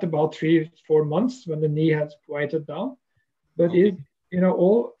at about 3-4 months when the knee has quieted down. But okay.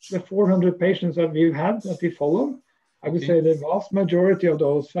 All the 400 patients that we've had that we follow, I would say the vast majority of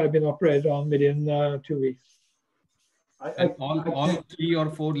those have been operated on within 2 weeks. All 3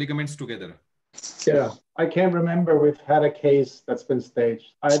 or 4 ligaments together. Yeah, I can't remember we've had a case that's been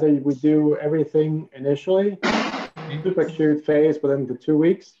staged. Either we do everything initially, super acute phase within the 2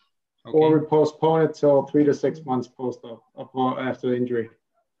 weeks, or we postpone it till 3 to 6 months after the injury.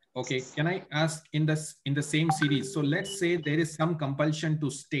 Okay, can I ask in the same series? So let's say there is some compulsion to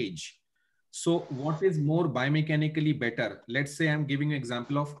stage. So what is more biomechanically better? Let's say I'm giving an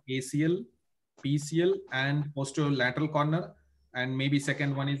example of ACL, PCL, and posterolateral corner, and maybe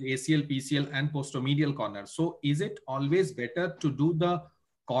second one is ACL, PCL, and posteromedial corner. So is it always better to do the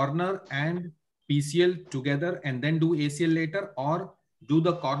corner and PCL together and then do ACL later, or do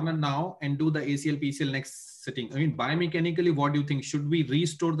the corner now and do the ACL, PCL next sitting? I mean, biomechanically, what do you think? Should we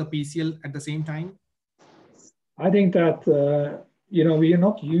restore the PCL at the same time? I think that, we are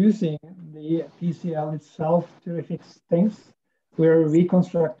not using the PCL itself to fix things. We're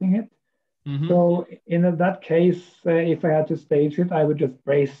reconstructing it. Mm-hmm. So in that case, if I had to stage it, I would just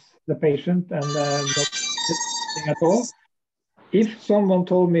brace the patient and not do anything at all. If someone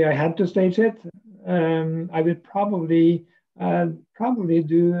told me I had to stage it, I would probably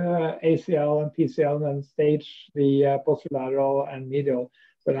do ACL and PCL and stage the posterolateral and medial,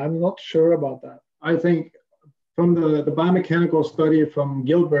 but I'm not sure about that. I think from the biomechanical study from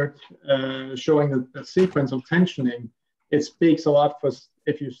Gilbert showing the sequence of tensioning, it speaks a lot for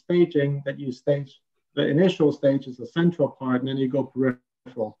if you're staging that you stage the initial stage is the central part and then you go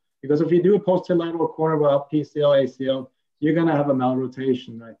peripheral. Because if you do a posterolateral corner without PCL, ACL, you're going to have a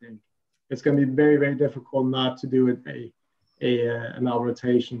malrotation, I think. It's going to be very, very difficult not to do a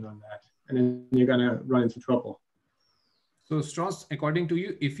malrotation on that. And then you're going to run into trouble. So Strauss, according to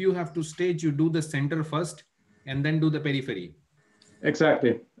you, if you have to stage, you do the center first and then do the periphery.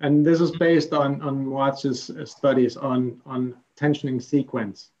 Exactly. And this is based on Watts' studies on tensioning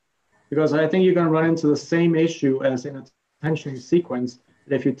sequence. Because I think you're going to run into the same issue as in a tensioning sequence.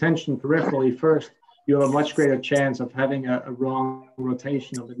 That if you tension peripherally first, you have a much greater chance of having a wrong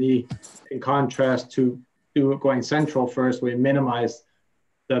rotation of the knee, in contrast to going central first, where you minimize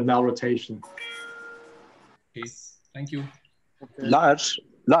the malrotation. Okay, thank you. Okay. Lars.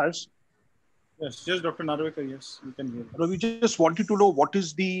 Yes, Dr. Narvekar, yes, you can hear. We just wanted to know what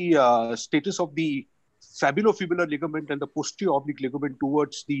is the status of the fabulofibular ligament and the posterior oblique ligament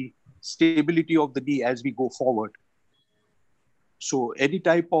towards the stability of the knee as we go forward. So any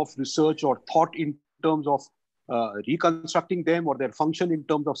type of research or thought in terms of reconstructing them or their function in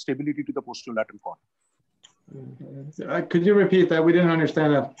terms of stability to the posterolateral corner. Could you repeat that? We didn't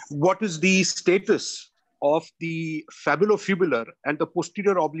understand that. What is the status of the fabulofibular and the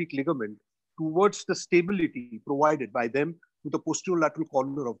posterior oblique ligament towards the stability provided by them to the posterolateral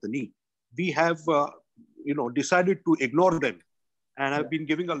corner of the knee? We have, decided to ignore them and have been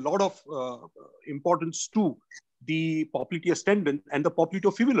giving a lot of importance to the popliteus tendon and the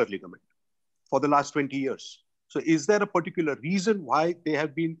popliteofibular ligament for the last 20 years. So is there a particular reason why they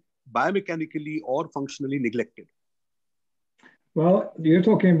have been biomechanically or functionally neglected? Well, you're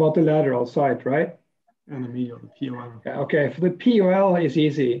talking about the lateral side, right? And the medial, the POL. Okay, for the POL is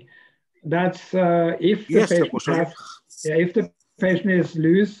easy. That's if the patient is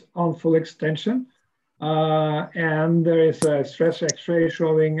loose on full extension and there is a stress X-ray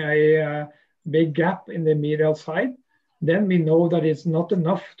showing a big gap in the medial side, then we know that it's not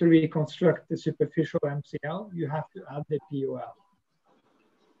enough to reconstruct the superficial MCL. You have to add the POL.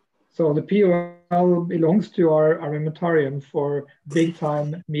 So the POL belongs to our armamentarium for big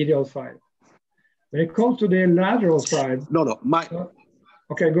time medial side. When it comes to the lateral side.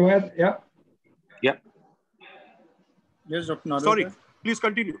 Okay, go ahead. Yeah. Yeah. Yes, Dr. Narvekar. Sorry, please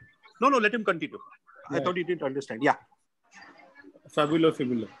continue. No, let him continue. Yeah. I thought he didn't understand. Yeah.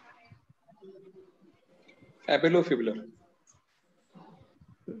 Fabulofibular. Fabulofibular.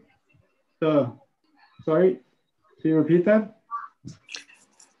 Sorry, can you repeat that?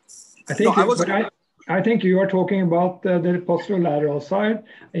 I think you are talking about the posterolateral side,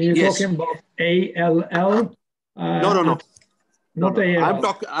 and you're talking about ALL. No. Not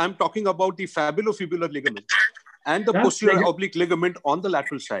ALL. I'm talking about the fabulofibular ligament and the posterior oblique ligament on the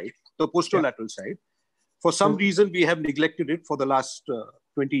lateral side, the posterolateral side. For some reason, we have neglected it for the last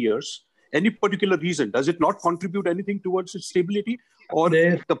 20 years. Any particular reason? Does it not contribute anything towards its stability, or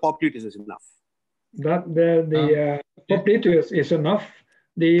the popliteus is enough? The popliteus is enough.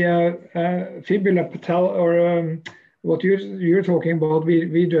 The fibula patella, or what you're talking about,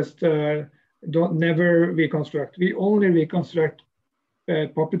 we just never reconstruct. We only reconstruct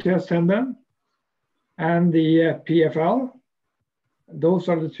popliteus tendon and the PFL those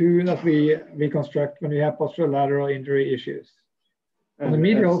are the two that we reconstruct when we have posterolateral injury issues. On the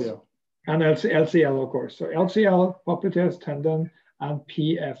medials, LCL. and LCL, of course. So LCL, popliteus tendon, and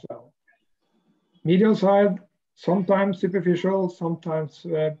PFL. Medial side, sometimes superficial, sometimes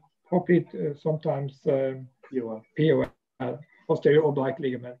sometimes POL, posterior oblique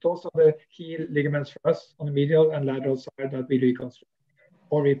ligament. Those are the key ligaments for us on the medial and lateral side that we reconstruct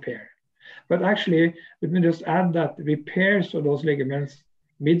or repair. But actually, let me just add that repairs of those ligaments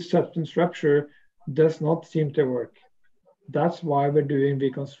mid-substance rupture does not seem to work. That's why we're doing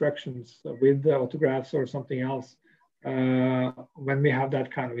reconstructions with the autographs or something else when we have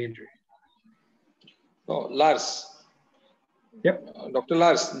that kind of injury. Oh, Lars. Yep. Dr.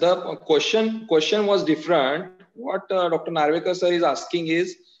 Lars, the question was different. What Dr. Narvekar sir is asking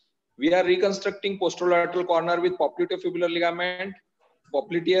is, we are reconstructing posterolateral corner with popliteofibular ligament,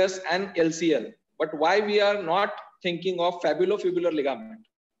 popliteus, and LCL. But why we are not thinking of fabulofibular ligament?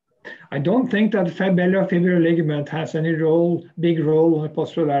 I don't think that fabulofibular ligament has any big role on the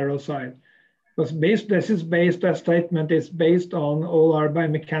posterolateral side. Because that statement is based on all our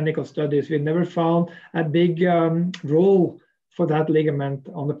biomechanical studies. We never found a big role for that ligament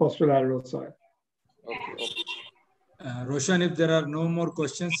on the posterolateral side. Okay. Roshan, if there are no more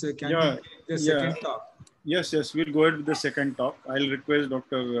questions, can you take the second talk? Yes, we'll go ahead with the second talk. I'll request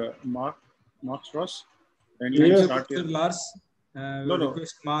Dr. Mark Ross. And Yes, start Dr. Lars.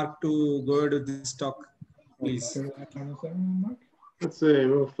 Request Mark to go ahead with this talk, please. Let's see,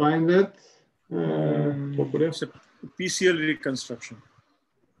 we'll find it. It's a PCL reconstruction.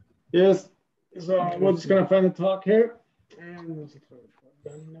 Yes, so we're just going to find the talk here.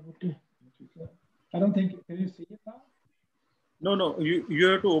 I don't think, can you see it now? No, you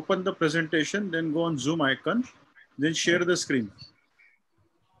have to open the presentation, then go on Zoom icon, then share the screen.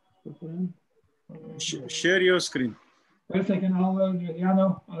 Share your screen. Wait a second, I'll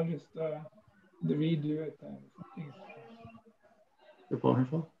just redo it.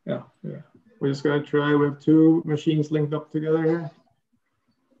 Yeah. We're just going to try. We have two machines linked up together here.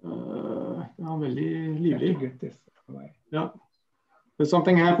 Get this away. Yeah. There's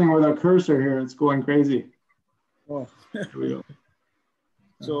something happening with our cursor here. It's going crazy. Oh. Here we go.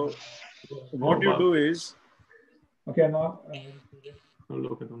 So what you do is... Okay, now I'll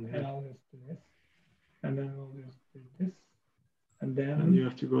look at on here. And I'll just do this. And then we'll just do this. And then... And you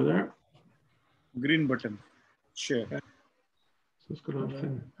have to go there. Green button. Share. Så ska du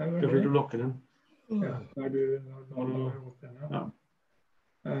försöka locka den. Ja, där du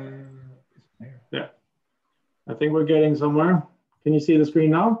Yeah. I think we're getting somewhere. Can you see the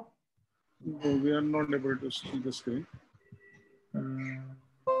screen now? No, we are not able to see the screen.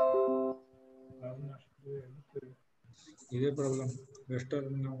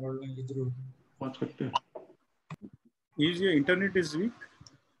 Is your internet is weak?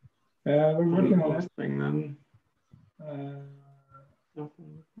 We're working on it. Then.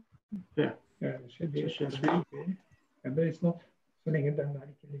 Yeah. Yeah, it should be. But it's not så länge den där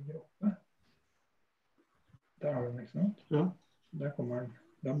inte ligger uppe. Där har den liksom. Ja. Där kommer den.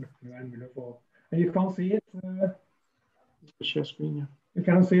 Där blir det möjligt att få. And you can't see it. Share screen, yeah. You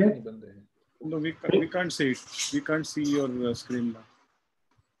can't see it? No, we can't see it. We can't see your screen now.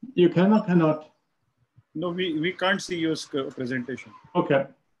 You cannot. No, we can't see your presentation. Okay.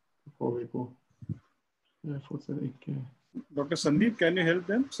 Before we go. Dr. Sandeep, can you help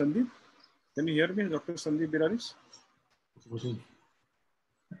them? Sandeep, can you hear me? Dr. Sandeep Biraris?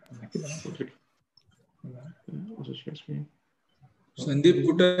 Sandeep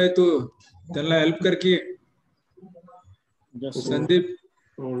कुठे आहे तू त्यांना help कर की Sandeep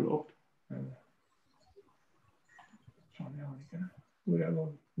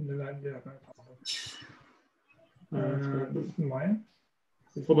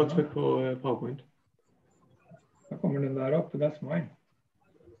Får bara tryck på PowerPoint. Där kommer den där upp. That's mine.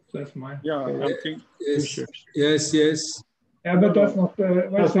 So that's mine. Yeah, I think. Yes. Yeah, but that's not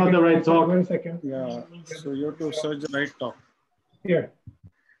that's not the right talk. Wait a second. Yeah, so you have to search the right talk. Here.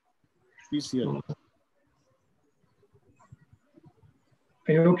 PCL.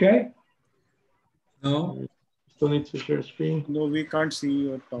 Are you okay? No. Still need to share screen. No, we can't see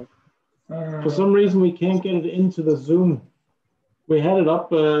your talk. For some reason, we can't get it into the Zoom. We had it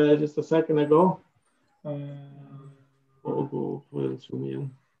up just a second ago. We'll go put it Zoom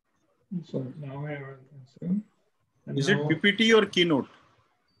in. So now we are in Zoom. Is it PPT or Keynote?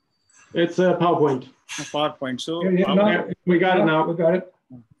 It's a PowerPoint. A PowerPoint. So we got it now. We got it.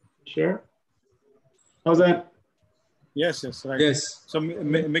 Share. How's that? Yes, right. Yes. So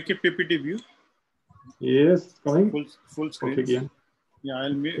make it PPT view. Yes, it's going. Full screen. Okay, again. Yeah,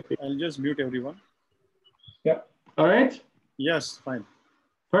 I'll just mute everyone. Yeah. All right. Yes, fine.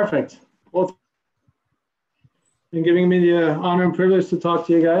 Perfect. Well, and giving me the honor and privilege to talk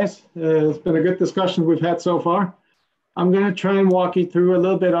to you guys. It's been a good discussion we've had so far. I'm going to try and walk you through a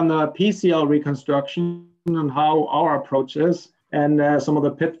little bit on the PCL reconstruction and how our approach is, and some of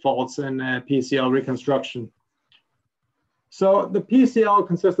the pitfalls in PCL reconstruction. So the PCL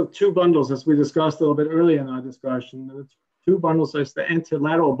consists of two bundles, as we discussed a little bit earlier in our discussion. The two bundles is the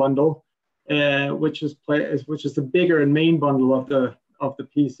anterolateral bundle, which is the bigger and main bundle of the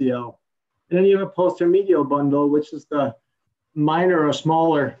PCL. And then you have a posteromedial bundle, which is the minor or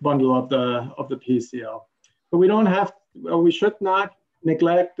smaller bundle of the PCL. But we should not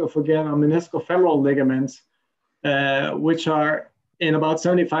neglect or forget our meniscofemoral ligaments, which are in about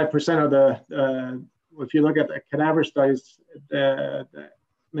 75% of the, if you look at the cadaver studies, the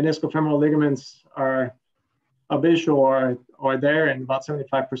meniscofemoral ligaments are visual or there in about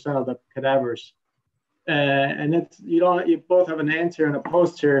 75% of the cadavers. And it's, you both have an anterior and a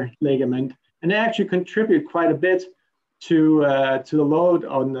posterior ligament, and they actually contribute quite a bit to the load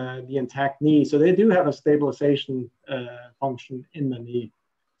on the intact knee. So they do have a stabilization function in the knee.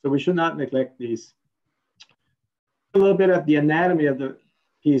 So we should not neglect these. A little bit of the anatomy of the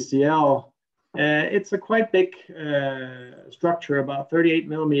PCL. It's a quite big structure, about 38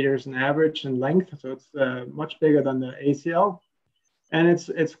 millimeters in average in length. So it's much bigger than the ACL. And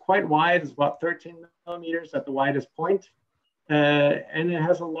it's quite wide. It's about 13 millimeters at the widest point. And it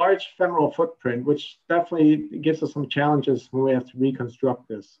has a large femoral footprint, which definitely gives us some challenges when we have to reconstruct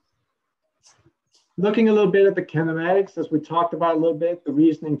this. Looking a little bit at the kinematics, as we talked about a little bit, the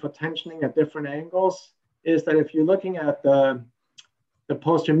reasoning for tensioning at different angles is that if you're looking at the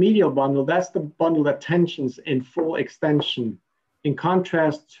posteromedial bundle, that's the bundle that tensions in full extension, in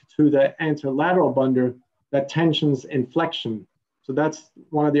contrast to the anterolateral bundle that tensions in flexion. So that's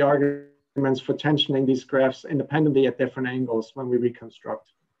one of the arguments for tensioning these grafts independently at different angles when we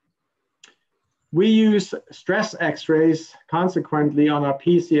reconstruct. We use stress x-rays consequently on our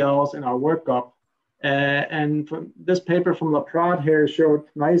PCLs in our workup. And from this paper from Laprade here showed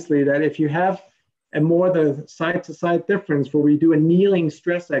nicely that if you have the side-to-side difference where we do a kneeling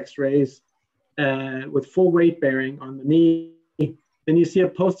stress x-rays with full weight bearing on the knee, then you see a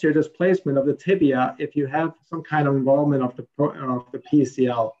posterior displacement of the tibia if you have some kind of involvement of the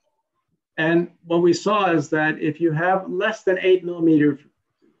PCL. And what we saw is that if you have less than 8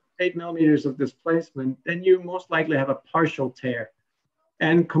 millimeters of displacement, then you most likely have a partial tear.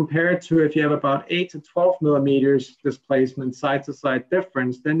 And compared to if you have about 8 to 12 millimeters displacement side-to-side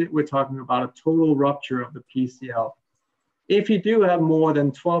difference, then we're talking about a total rupture of the PCL. If you do have more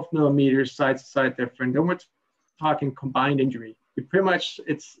than 12 millimeters side-to-side difference, then we're talking combined injury. You pretty much,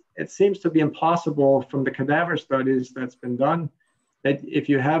 it seems to be impossible from the cadaver studies that's been done that if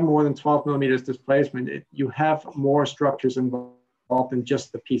you have more than 12 millimeters displacement, you have more structures involved than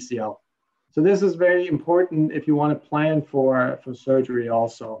just the PCL. So this is very important if you want to plan for surgery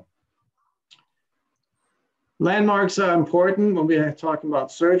also. Landmarks are important when we are talking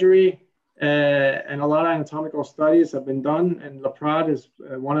about surgery, and a lot of anatomical studies have been done, and Laprade is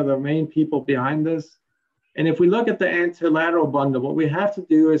one of the main people behind this. And if we look at the anterolateral bundle, what we have to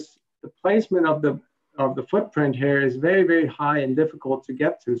do is the placement of the footprint here is very, very high and difficult to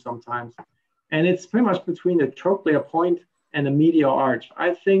get to sometimes. And it's pretty much between the trochlea point and the medial arch.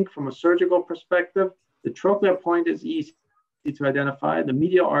 I think from a surgical perspective, the trochlea point is easy to identify. The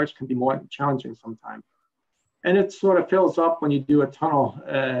medial arch can be more challenging sometimes. And it sort of fills up when you do a tunnel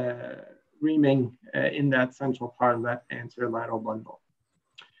reaming in that central part of that anterolateral bundle.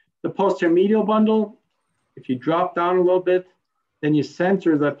 The posteromedial bundle, if you drop down a little bit, then you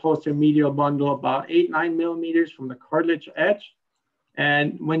center that posteromedial bundle about 8-9 millimeters from the cartilage edge.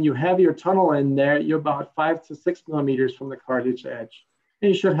 And when you have your tunnel in there, you're about 5 to 6 millimeters from the cartilage edge.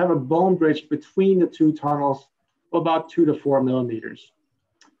 And you should have a bone bridge between the two tunnels of about 2 to 4 millimeters.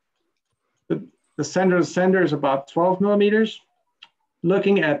 The center of the center is about 12 millimeters.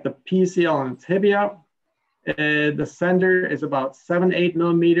 Looking at the PCL and the tibia, the center is about 7-8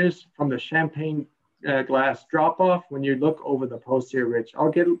 millimeters from the champagne glass drop-off when you look over the posterior ridge.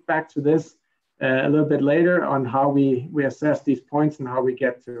 I'll get back to this a little bit later on how we assess these points and how we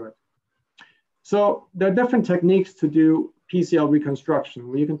get to it. So there are different techniques to do PCL reconstruction.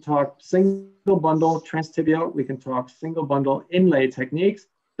 We can talk single bundle transtibial, we can talk single bundle inlay techniques,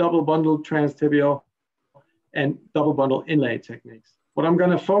 double bundle transtibial, and double bundle inlay techniques. What I'm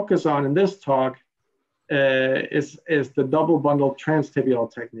going to focus on in this talk is the double bundle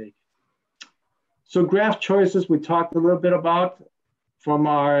transtibial technique. So graft choices we talked a little bit about from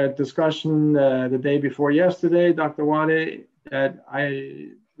our discussion the day before yesterday, Dr. Wade, that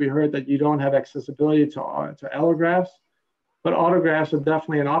we heard that you don't have accessibility to allografts. but autografts are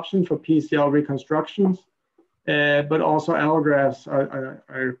definitely an option for PCL reconstructions, but also allografts are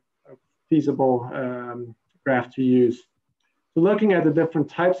a feasible graft to use. So looking at the different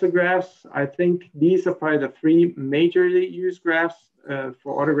types of grafts, I think these are probably the three majorly used grafts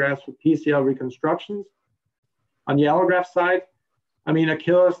for autografts for PCL reconstructions. On the allograft side, I mean,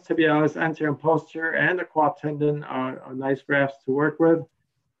 Achilles, tibialis, anterior and posterior, and the quad tendon are nice grafts to work with.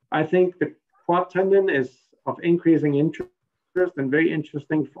 I think the quad tendon is of increasing interest and very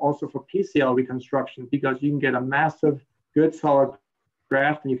interesting also for PCL reconstruction, because you can get a massive, good, solid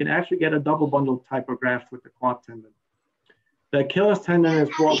graft, and you can actually get a double bundle type of graft with the quad tendon. The Achilles tendon is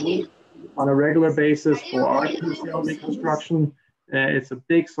brought on a regular basis for our PCL reconstruction. It's a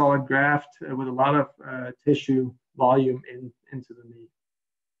big, solid graft with a lot of tissue volume into the knee.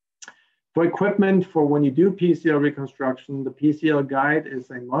 For equipment, for when you do PCL reconstruction, the PCL guide is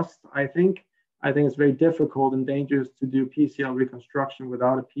a must, I think. I think it's very difficult and dangerous to do PCL reconstruction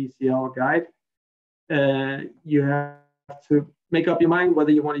without a PCL guide. You have to make up your mind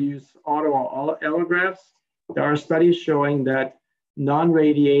whether you want to use auto or allografts. There are studies showing that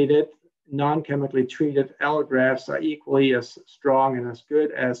non-radiated, non-chemically treated allografts are equally as strong and as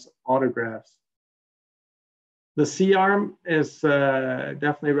good as autografts. The C-arm is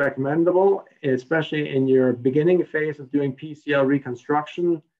definitely recommendable, especially in your beginning phase of doing PCL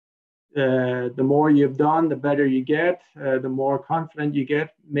reconstruction. The more you've done, the better you get, the more confident you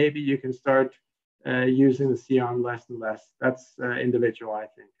get. Maybe you can start using the C-arm less and less. That's individual, I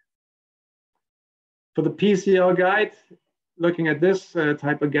think. For the PCL guide, looking at this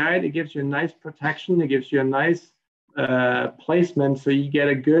type of guide, it gives you a nice protection. It gives you a nice placement, so you get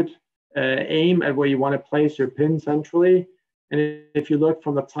a good aim at where you want to place your pin centrally. And if you look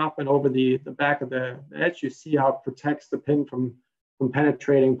from the top and over the back of the edge, you see how it protects the pin from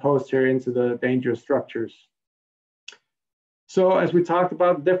penetrating posterior into the dangerous structures. So as we talked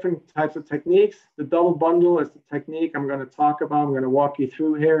about different types of techniques, the double bundle is the technique I'm going to talk about. I'm going to walk you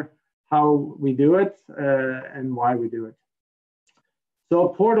through here how we do it and why we do it. So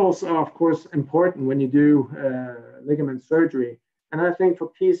portals are, of course, important when you do ligament surgery. And I think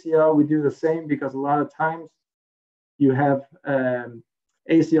for PCL, we do the same, because a lot of times you have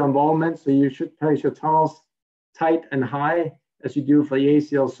ACL involvement, so you should place your tunnels tight and high as you do for the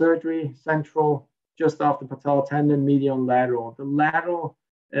ACL surgery, central, just off the patellar tendon, medial and lateral. The lateral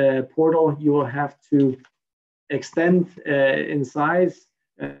portal you will have to extend in size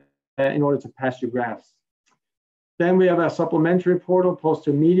in order to pass your grafts. Then we have a supplementary portal,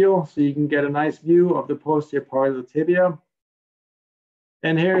 posterior medial, so you can get a nice view of the posterior part of the tibia.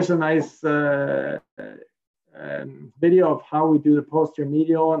 And here's a nice video of how we do the posterior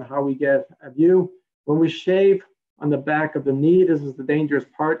medial and how we get a view. When we shave on the back of the knee, this is the dangerous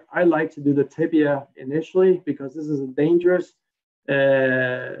part. I like to do the tibia initially, because this is a dangerous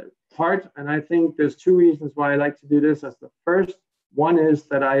part. And I think there's two reasons why I like to do this as the first. One is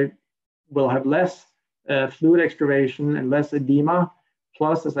that I will have less fluid extravasation and less edema.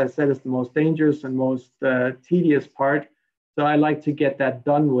 Plus, as I said, it's the most dangerous and most tedious part. So I like to get that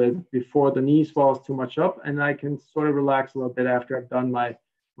done with before the knee swells too much up, and I can sort of relax a little bit after I've done my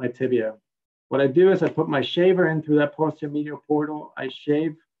tibia. What I do is I put my shaver in through that posterior medial portal. I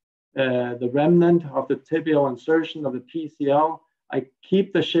shave the remnant of the tibial insertion of the PCL. I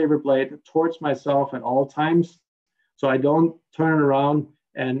keep the shaver blade towards myself at all times, so I don't turn around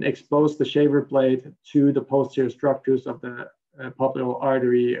and expose the shaver blade to the posterior structures of the popliteal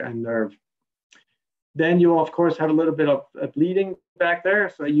artery and nerve. Then you will, of course, have a little bit of bleeding back there.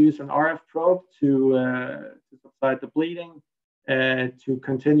 So I use an RF probe to subside the bleeding and to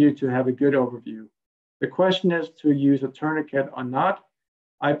continue to have a good overview. The question is to use a tourniquet or not.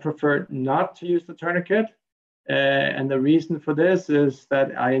 I prefer not to use the tourniquet. And the reason for this is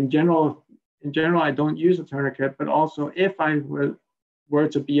that in general, I don't use a tourniquet, but also if I were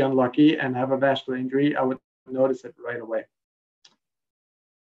to be unlucky and have a vascular injury, I would notice it right away.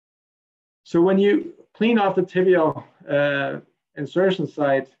 So when you clean off the tibial insertion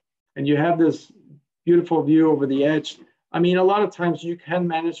site and you have this beautiful view over the edge, I mean, a lot of times you can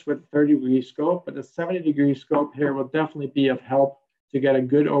manage with a 30-degree scope, but the 70-degree scope here will definitely be of help to get a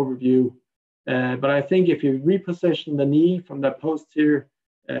good overview. But I think if you reposition the knee from the posterior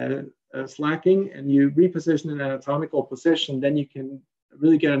slacking and you reposition in an anatomical position, then you can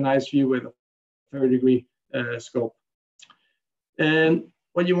really get a nice view with a 30-degree scope. And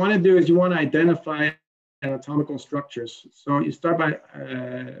what you want to do is you want to identify anatomical structures. So you start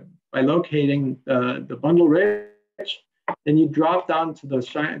by locating the bundle ridge, then you drop down to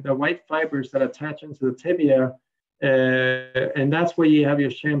the white fibers that attach into the tibia, and that's where you have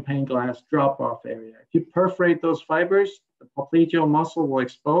your champagne glass drop-off area. If you perforate those fibers, the popliteal muscle will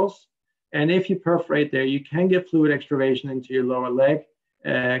expose. And if you perforate there, you can get fluid extravasation into your lower leg.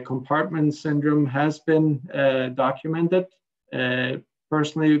 Compartment syndrome has been documented.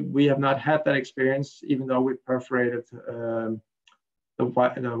 Personally, we have not had that experience, even though we perforated the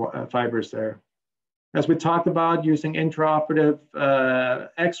fibers there. As we talked about, using intraoperative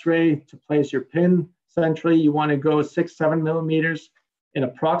X-ray to place your pin centrally, you want to go 6-7 millimeters in a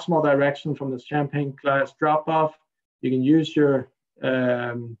proximal direction from the champagne glass drop-off. You can use your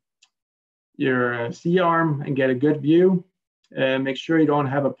C-arm and get a good view. Make sure you don't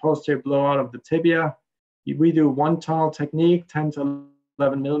have a posterior blowout of the tibia. We do one tunnel technique, 10 to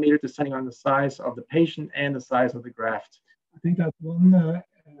 11 millimeters, depending on the size of the patient and the size of the graft. I think that one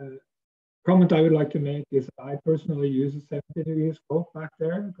comment I would like to make is I personally use a 70-degree scope back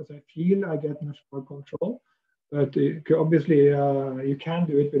there because I feel I get much more control. But obviously, you can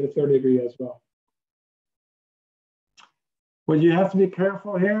do it with a 30-degree as well. What you have to be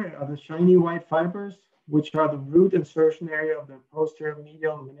careful here are the shiny white fibers, which are the root insertion area of the posterior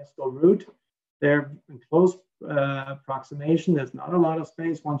medial meniscal root. They're in close approximation. There's not a lot of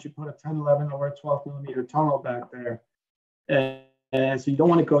space once you put a 10, 11, or a 12 millimeter tunnel back there. So you don't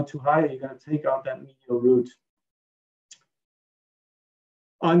want to go too high. You got to take out that medial root.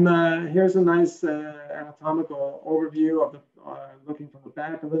 Here's a nice anatomical overview of the looking from the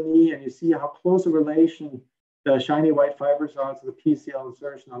back of the knee, and you see how close a relation the shiny white fibers are to the PCL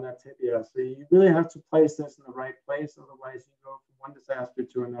insertion on that tibia. So you really have to place this in the right place, otherwise you go from one disaster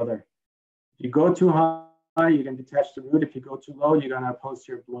to another. If you go too high, you can detach the root. If you go too low, you're going to have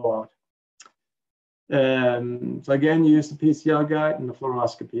posterior blowout. So again, use the PCL guide and the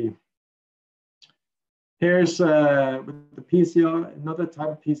fluoroscopy. Here's with the PCL, another type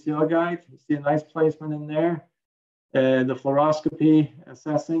of PCL guide. You see a nice placement in there. The fluoroscopy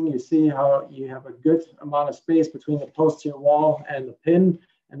assessing, you see how you have a good amount of space between the posterior wall and the pin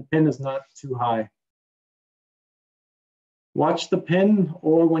is not too high. Watch the pin,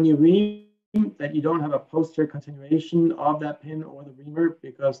 or when you ream, that you don't have a posterior continuation of that pin or the reamer,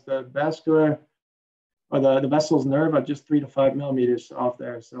 because the vascular or the vessel's nerve are just 3 to 5 millimeters off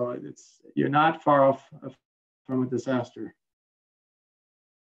there. So you're not far off from a disaster.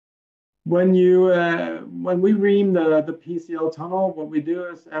 When we ream the PCL tunnel, what we do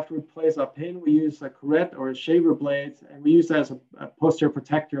is after we place our pin, we use a curette or a shaver blade, and we use that as a posterior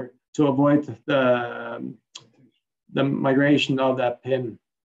protector to avoid the migration of that pin.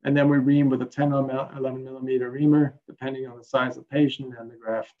 And then we ream with a 10 or 11 millimeter reamer, depending on the size of the patient and the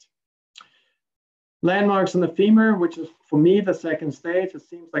graft. Landmarks on the femur, which is for me the second stage. It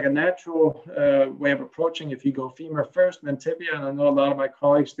seems like a natural way of approaching if you go femur first and then tibia, and I know a lot of my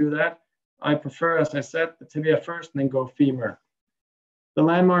colleagues do that. I prefer, as I said, the tibia first and then go femur. The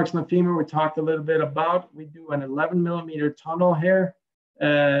landmarks on the femur we talked a little bit about. We do an 11 millimeter tunnel here.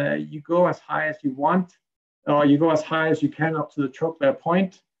 You go as high as you want, or you go as high as you can up to the trochlear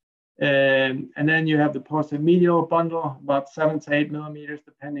point. And then you have the posterior medial bundle, about 7 to 8 millimeters,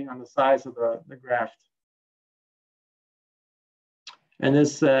 depending on the size of the graft. And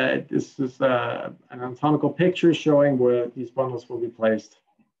this is an anatomical picture showing where these bundles will be placed.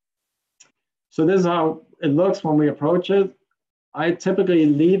 So this is how it looks when we approach it. I typically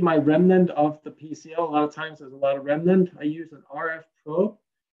leave my remnant of the PCL. A lot of times there's a lot of remnant. I use an RF probe,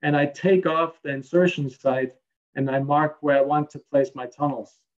 and I take off the insertion site, and I mark where I want to place my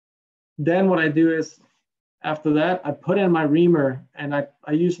tunnels. Then what I do is, after that, I put in my reamer, and I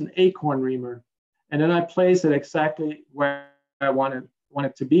use an acorn reamer, and then I place it exactly where I want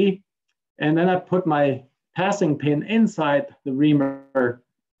it to be. And then I put my passing pin inside the reamer.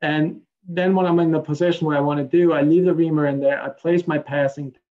 And then when I'm in the position where I want to do, I leave the reamer in there, I place my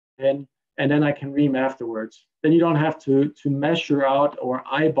passing pin, and then I can ream afterwards. Then you don't have to measure out or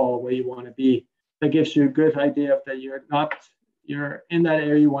eyeball where you want to be. That gives you a good idea of that you're in that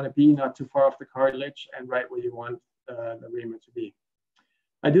area you want to be, not too far off the cartilage, and right where you want the reamer to be.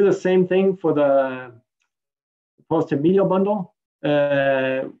 I do the same thing for the posterior medial bundle.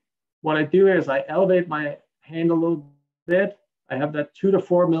 What I do is I elevate my hand a little bit. I have that 2 to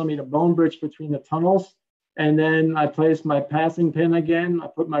 4 millimeter bone bridge between the tunnels, and then I place my passing pin again. I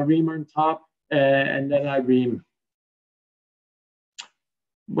put my reamer on top, and then I ream.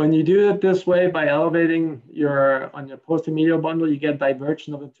 When you do it this way, by elevating on your posterior medial bundle, you get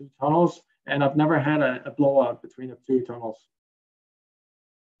divergence of the two tunnels, and I've never had a blowout between the two tunnels.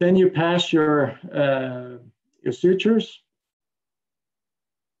 Then you pass your sutures,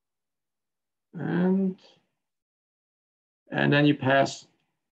 and then you pass.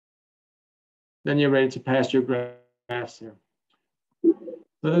 Then you're ready to pass your grafts here.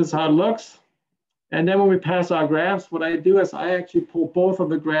 So this is how it looks. And then when we pass our grafts, what I do is I actually pull both of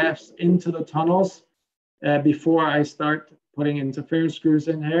the grafts into the tunnels before I start putting interference screws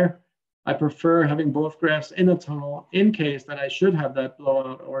in here. I prefer having both grafts in a tunnel in case that I should have that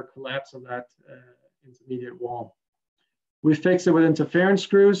blowout or collapse of that intermediate wall. We fix it with interference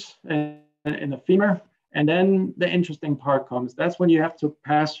screws in the femur. And then the interesting part comes. That's when you have to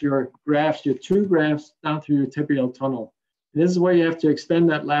pass your grafts, your two grafts, down through your tibial tunnel. And this is where you have to extend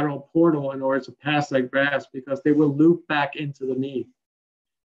that lateral portal in order to pass that grafts because they will loop back into the knee.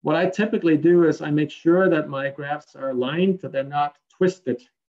 What I typically do is I make sure that my grafts are aligned, that they're not twisted.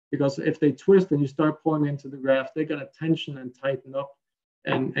 Because if they twist and you start pulling into the graft, they're going to tension and tighten up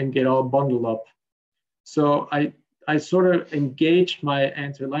and get all bundled up. So I sort of engage my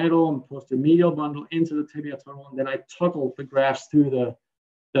anterolateral and posteromedial bundle into the tibia tunnel, and then I toggle the grafts through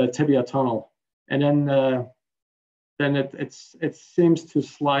the tibia tunnel. And then it seems to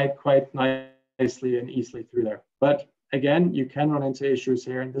slide quite nicely and easily through there. But again, you can run into issues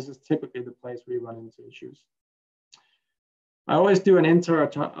here, and this is typically the place where you run into issues. I always do an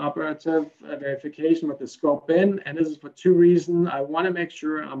intraoperative verification with the scope in, and this is for two reasons. I want to make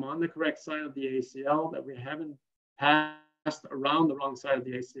sure I'm on the correct side of the ACL, that we haven't passed around the wrong side of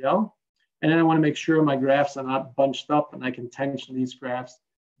the ACL. And then I want to make sure my grafts are not bunched up and I can tension these grafts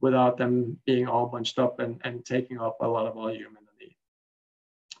without them being all bunched up and taking up a lot of volume in the knee.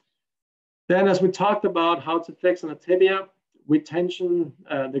 Then, as we talked about how to fix on a tibia, we tension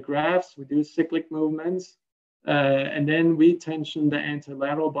the grafts, we do cyclic movements. And then we tension the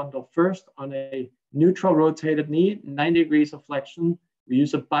anterolateral bundle first on a neutral rotated knee, 90 degrees of flexion. We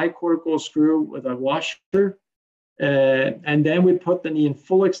use a bicortical screw with a washer. And then we put the knee in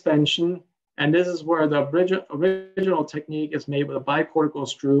full extension. And this is where the original technique is made with a bicortical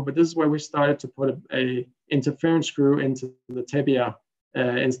screw. But this is where we started to put a interference screw into the tibia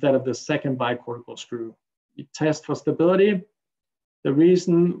instead of the second bicortical screw. You test for stability. The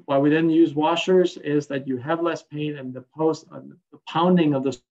reason why we didn't use washers is that you have less pain, and the pounding of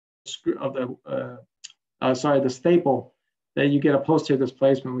the screw of the staple, that you get a posterior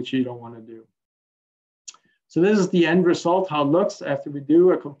displacement, which you don't want to do. So this is the end result, how it looks after we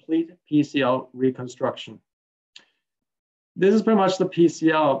do a complete PCL reconstruction. This is pretty much the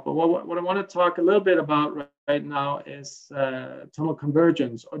PCL, but what I want to talk a little bit about right now is tunnel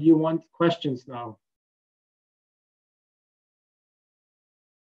convergence. Or do you want questions now?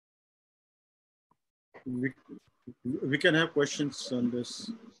 We can have questions on this,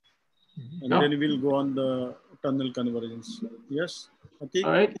 and then we'll go on the tunnel convergence. Yes, Atik?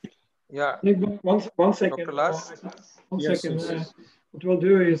 All right. Yeah. One second. Dr. Lars? One second. Yes. What we'll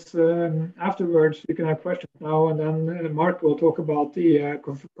do is afterwards we can have questions now, and then Mark will talk about the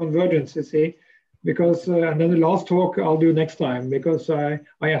convergence. You see, because and then the last talk I'll do next time because I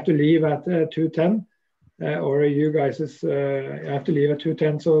have to leave at 2:10. Or you guys have to leave at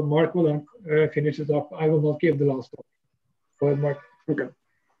 2:10, so Mark will then finish it up. I will not give the last talk. Go ahead, Mark. Okay.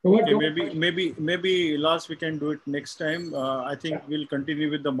 Okay, maybe Lars, we can do it next time. I think we'll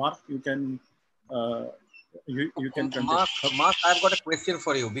continue with the Mark. You can you can continue. Mark, I've got a question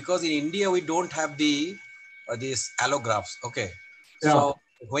for you because in India we don't have these allografts. Okay, yeah. So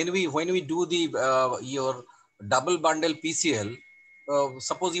when we do the your double bundle PCL.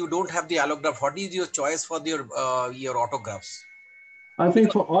 Suppose you don't have the allograft, what is your choice for your autographs? I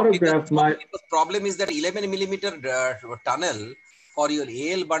think for autograft, the problem is that 11 millimeter tunnel for your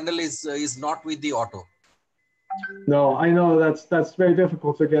AL bundle is not with the auto. No, I know that's very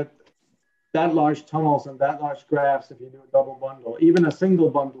difficult to get that large tunnels and that large grafts if you do a double bundle. Even a single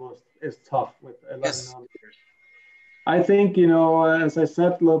bundle is tough with 11 millimeters. I think, you know, as I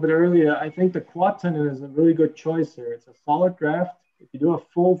said a little bit earlier, I think the quad tendon is a really good choice here. It's a solid graft. If you do a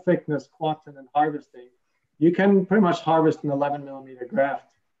full thickness quad tendon harvesting, you can pretty much harvest an 11 millimeter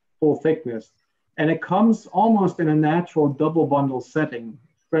graft, full thickness. And it comes almost in a natural double bundle setting.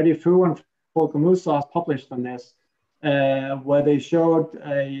 Freddie Fu and Volker Musas published on this, where they showed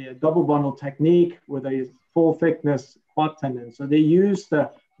a double bundle technique with a full thickness quad tendon. So they used the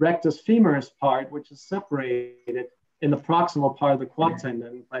rectus femoris part, which is separated in the proximal part of the quad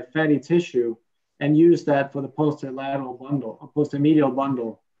tendon by fatty tissue, and use that for the posterolateral bundle, or posteromedial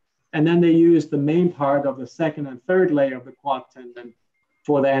bundle. And then they use the main part of the second and third layer of the quad tendon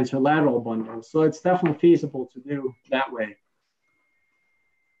for the anterolateral bundle. So it's definitely feasible to do that way.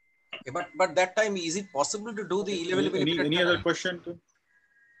 Okay, but that time, is it possible to do the 11 millimeter? Any other question?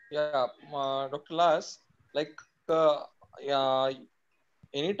 Yeah, Dr. Lars, like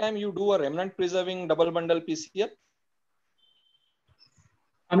anytime you do a remnant preserving double bundle PCL?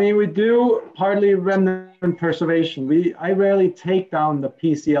 I mean, we do partly remnant preservation. I rarely take down the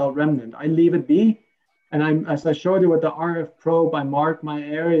PCL remnant. I leave it be. And as I showed you with the RF probe, I mark my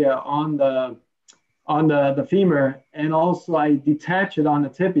area on the femur, and also I detach it on the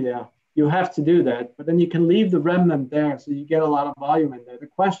tibia. You have to do that, but then you can leave the remnant there, so you get a lot of volume in there. The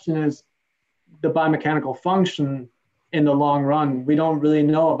question is the biomechanical function in the long run. We don't really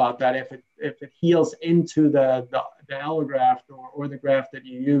know about that, if it heals into the allograft or the graft that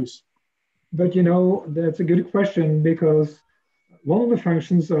you use. But you know, that's a good question, because one of the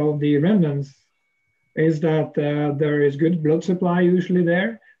functions of the remnants is that there is good blood supply usually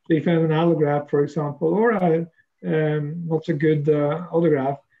there. So if you have an allograft, for example, or a not so good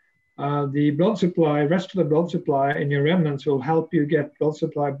autograft, the blood supply, rest of the blood supply in your remnants will help you get blood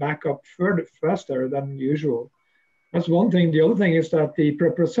supply back up faster than usual. That's one thing. The other thing is that the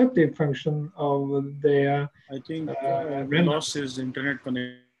proprioceptive function of the I think lost his internet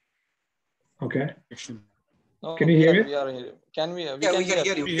connection. Okay. No, can you hear it? We are here. Can we? Yeah, we can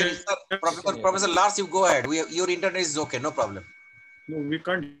hear you. Professor Lars, you go ahead. Your internet is okay, no problem. No, we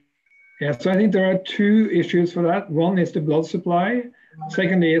can't. Yeah, so I think there are two issues for that. One is the blood supply.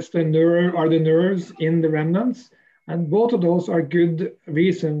 Secondly, is the nerves in the remnants, and both of those are good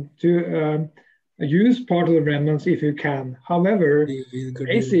reason to use part of the remnants if you can. However,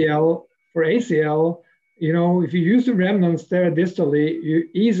 for ACL, you know, if you use the remnants there distally, you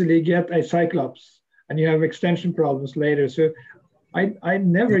easily get a cyclops, and you have extension problems later. So I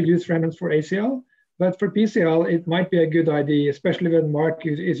never use remnants for ACL, but for PCL, it might be a good idea, especially when Mark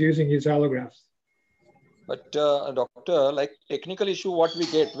is using his allografts. But doctor, like technical issue, what we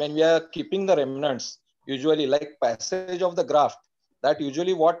get when we are keeping the remnants, usually like passage of the graft, that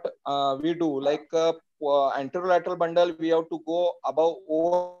usually what we do, like anterolateral bundle, we have to go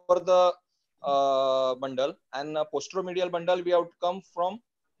over the bundle, and posteromedial bundle, we have to come from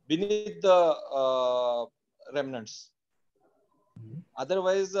beneath the remnants.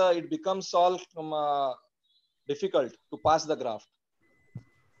 Otherwise, it becomes all difficult to pass the graft.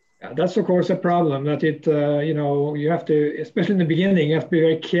 Yeah, that's of course a problem, that it, you know, you have to, especially in the beginning, you have to be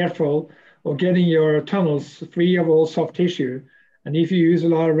very careful of getting your tunnels free of all soft tissue. And if you use a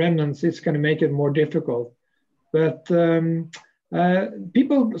lot of remnants, it's going to make it more difficult. But some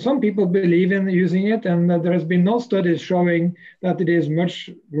people believe in using it, and there has been no studies showing that it is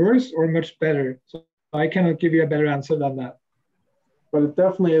much worse or much better. So I cannot give you a better answer than that. But it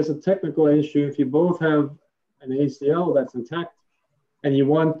definitely is a technical issue. If you both have an ACL that's intact, and you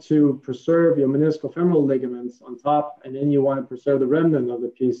want to preserve your meniscofemoral ligaments on top, and then you want to preserve the remnant of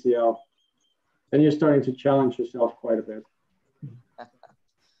the PCL, then you're starting to challenge yourself quite a bit.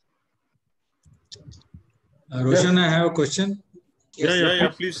 Roshan, I have a question. Yeah,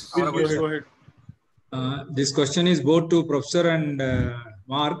 please go ahead. This question is both to Professor and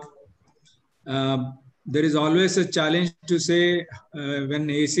Mark. There is always a challenge to say when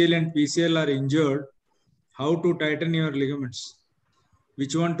ACL and PCL are injured, how to tighten your ligaments.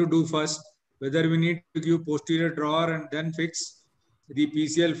 Which one to do first, whether we need to give posterior drawer and then fix the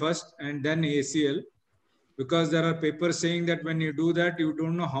PCL first and then ACL, because there are papers saying that when you do that, you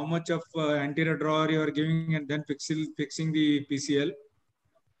don't know how much of anterior drawer you are giving and then fixing the PCL.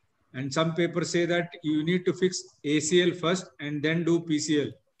 And some papers say that you need to fix ACL first and then do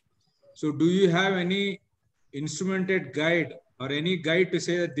PCL. So do you have any instrumented guide or any guide to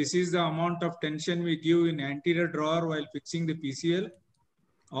say that this is the amount of tension we give in anterior drawer while fixing the PCL?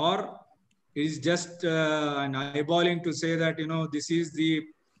 Or is just an eyeballing to say that, you know, this is the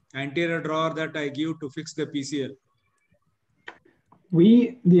anterior drawer that I give to fix the PCL?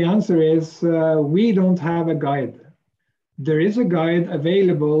 The answer is we don't have a guide. There is a guide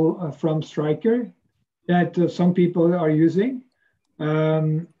available from Stryker that some people are using.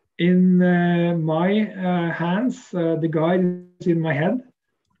 In my hands, the guide is in my head.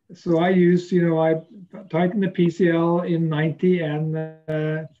 So I use, you know, I tighten the PCL in 90 and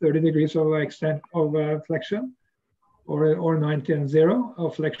 30 degrees of extent of flexion, or 90 and 0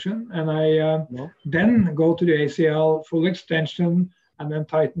 of flexion. And I then go to the ACL full extension and then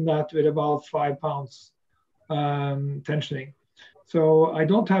tighten that with about 5 pounds tensioning. So I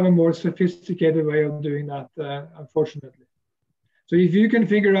don't have a more sophisticated way of doing that, unfortunately. So if you can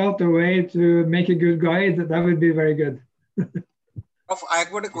figure out a way to make a good guide, that would be very good.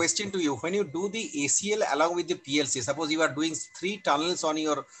 I've got a question to you. When you do the ACL along with the PLC, suppose you are doing 3 tunnels on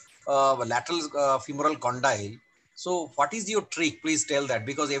your lateral femoral condyle. So what is your trick? Please tell that,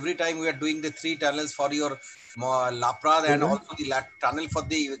 because every time we are doing the 3 tunnels for your Laprade and also the tunnel for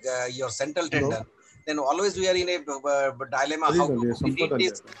the your central tendon, then always we are in a dilemma how to need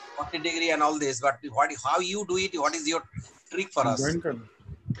this 40 degree and all this. But how you do it? What is your trick for us?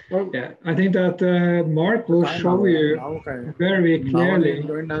 Yeah, I think that Mark will show you very clearly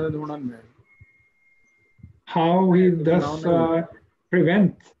how he does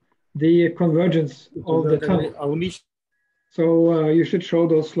prevent the convergence of the tunnel. So you should show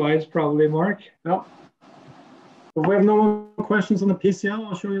those slides probably, Mark. Yeah. If we have no more questions on the PCL,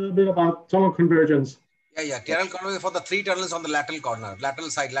 I'll show you a little bit about tunnel convergence. Yeah. Tunnel convergence for the 3 tunnels on the lateral corner, lateral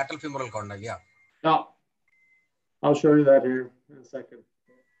side, lateral femoral corner. Yeah. Yeah. I'll show you that here in a second.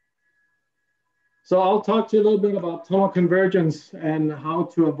 So I'll talk to you a little bit about tunnel convergence and how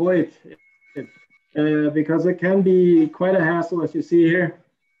to avoid it, because it can be quite a hassle, as you see here.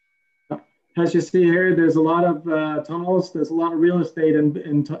 As you see here, there's a lot of tunnels. There's a lot of real estate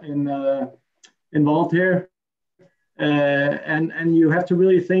involved here. And you have to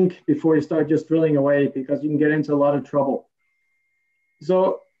really think before you start just drilling away, because you can get into a lot of trouble.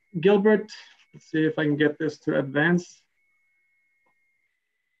 So Gilbert, let's see if I can get this to advance.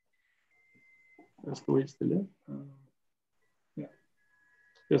 That's the way it's still in. Yeah.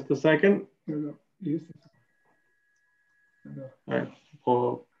 Just a second. All right.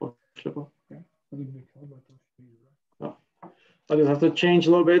 Oh, I just have to change a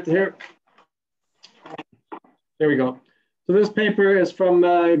little bit here. There we go. So this paper is from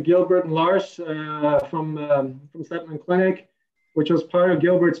Gilbert and Lars from Stettman Clinic, which was part of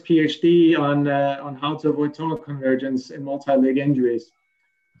Gilbert's PhD on how to avoid tunnel convergence in multi-leg injuries.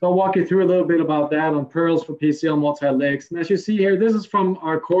 So I'll walk you through a little bit about that on pearls for PCL multi-legs. And as you see here, this is from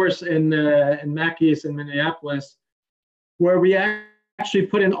our course in Mackey's in Minneapolis, where we actually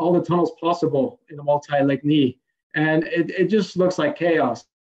put in all the tunnels possible in a multi-leg knee. And it just looks like chaos.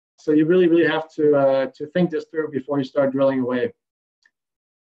 So you really, really have to think this through before you start drilling away.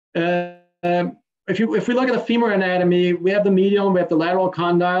 If we look at the femur anatomy, we have the medial and we have the lateral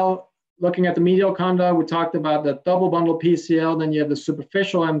condyle. Looking at the medial condyle, we talked about the double bundle PCL, then you have the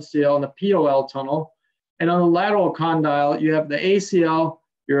superficial MCL and the POL tunnel. And on the lateral condyle, you have the ACL,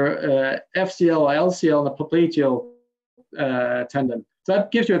 your FCL, LCL, and the popliteal tendon. So that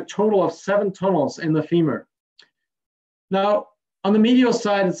gives you a total of 7 tunnels in the femur. Now, on the medial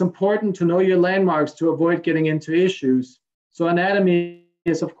side, it's important to know your landmarks to avoid getting into issues. So anatomy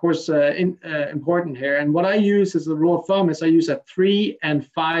is, of course, important here. And what I use as a rule of thumb is I use a 3 and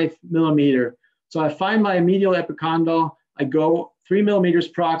 5 millimeter. So I find my medial epicondyle, I go 3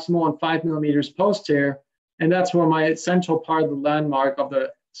 millimeters proximal and 5 millimeters posterior, and that's where my essential part of the landmark of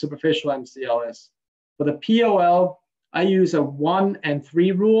the superficial MCL is. For the POL, I use a 1 and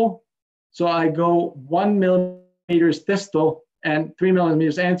 3 rule. So I go 1 millimeters distal and 3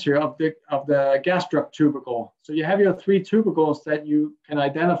 millimeters anterior of the gastroc tubercle. So you have your 3 tubercles that you can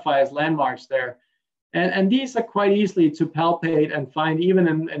identify as landmarks there. And these are quite easily to palpate and find even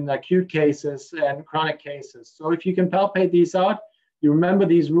in acute cases and chronic cases. So if you can palpate these out, you remember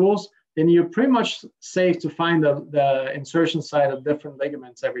these rules, then you're pretty much safe to find the insertion site of different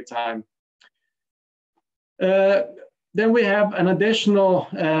ligaments every time. Then we have an additional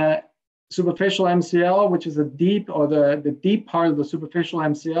superficial MCL, which is a deep, or the deep part of the superficial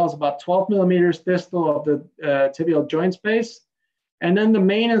MCL is about 12 millimeters distal of the tibial joint space. And then the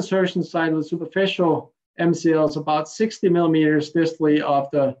main insertion site of the superficial MCL is about 60 millimeters distally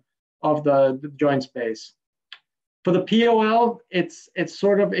of the joint space. For the POL, it's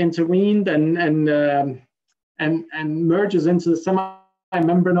sort of intervened and merges into the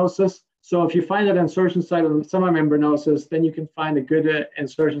semimembranosus. So if you find that insertion site of the semimembranosus, then you can find a good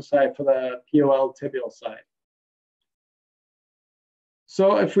insertion site for the POL tibial side.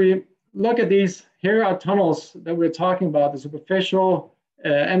 So if we look at these, here are tunnels that we're talking about, the superficial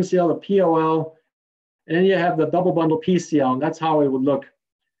MCL, the POL, and then you have the double bundle PCL, and that's how it would look.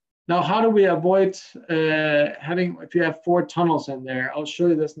 Now, how do we avoid if you have 4 tunnels in there? I'll show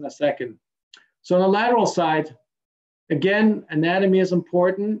you this in a second. So on the lateral side, again, anatomy is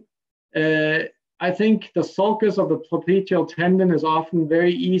important. I think the sulcus of the popliteal tendon is often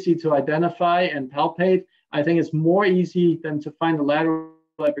very easy to identify and palpate. I think it's more easy than to find the lateral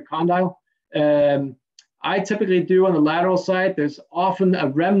epicondyle. I typically do on the lateral side, there's often a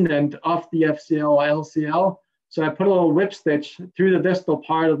remnant of the FCL or LCL. So I put a little whip stitch through the distal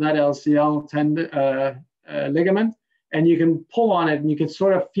part of that LCL tendon, ligament, and you can pull on it and you can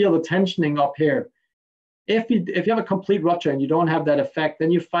sort of feel the tensioning up here. If you have a complete rupture and you don't have that effect, then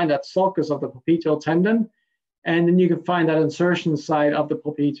you find that sulcus of the popliteal tendon, and then you can find that insertion site of the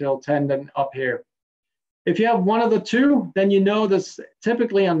popliteal tendon up here. If you have one of the two, then you know this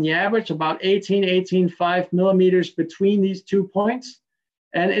typically on the average about 18.5 millimeters between these 2 points.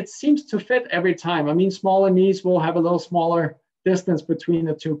 And it seems to fit every time. I mean, smaller knees will have a little smaller distance between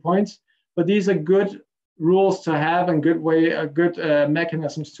the 2 points, but these are good rules to have and good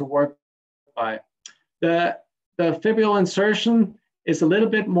mechanisms to work by. The fibular insertion is a little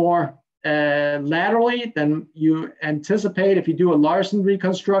bit more laterally than you anticipate. If you do a Larsen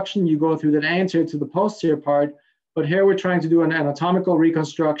reconstruction, you go through the anterior to the posterior part, but here we're trying to do an anatomical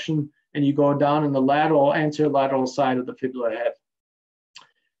reconstruction and you go down in the anterior lateral side of the fibular head.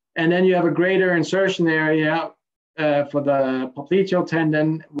 And then you have a greater insertion area for the popliteal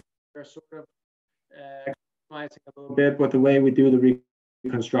tendon. We're sort of compromising a little bit with the way we do the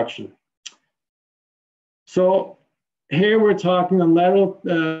reconstruction. So here we're talking on lateral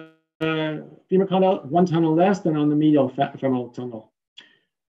femur condyle, one tunnel less than on the medial femoral tunnel.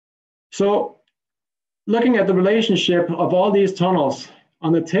 So looking at the relationship of all these tunnels,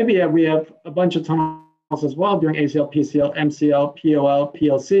 on the tibia, we have a bunch of tunnels as well doing ACL, PCL, MCL, POL,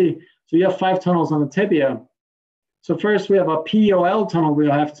 PLC. So you have 5 tunnels on the tibia. So first we have a POL tunnel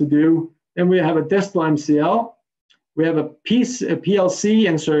we'll have to do. Then we have a distal MCL. We have a PLC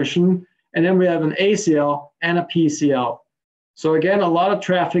insertion, and then we have an ACL and a PCL. So again, a lot of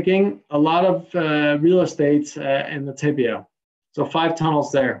trafficking, a lot of real estate in the tibia. So 5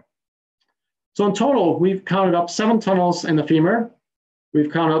 tunnels there. So in total, we've counted up 7 tunnels in the femur. We've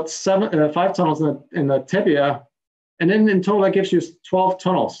counted up 5 tunnels in the tibia. And then in total, that gives you 12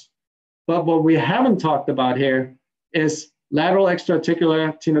 tunnels. But what we haven't talked about here is lateral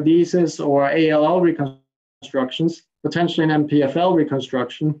extraarticular tenodesis or ALL reconstructions, potentially an MPFL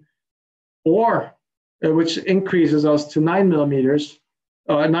reconstruction, or which increases us to 9 millimeters,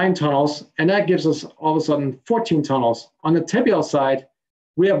 9 tunnels, and that gives us all of a sudden 14 tunnels. On the tibial side,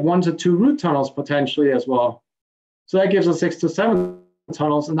 we have 1 to 2 root tunnels potentially as well. So that gives us 6 to 7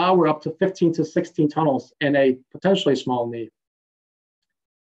 tunnels, and now we're up to 15 to 16 tunnels in a potentially small knee.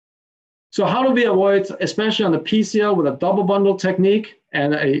 So how do we avoid, especially on the PCL with a double bundle technique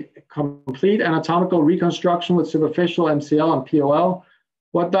and a complete anatomical reconstruction with superficial MCL and POL?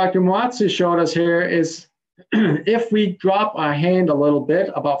 What Dr. Moatsu showed us here is if we drop our hand a little bit,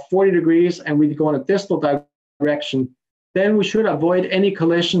 about 40 degrees, and we go in a distal direction, then we should avoid any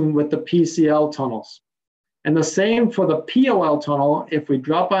collision with the PCL tunnels. And the same for the POL tunnel. If we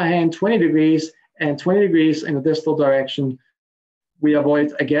drop our hand 20 degrees and 20 degrees in the distal direction, we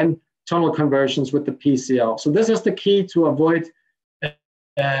avoid, again, tunnel conversions with the PCL. So this is the key to avoid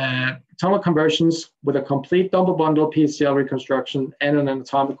tunnel conversions with a complete double bundle PCL reconstruction and an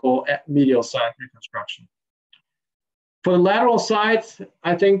anatomical medial side reconstruction. For the lateral side,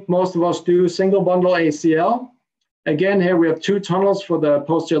 I think most of us do single bundle ACL. Again, here we have 2 tunnels for the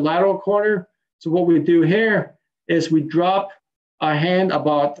posterior lateral corner. So what we do here is we drop our hand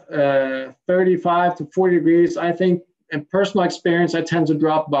about 35 to 40 degrees. I think in personal experience, I tend to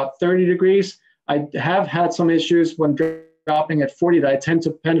drop about 30 degrees. I have had some issues when dropping at 40 that I tend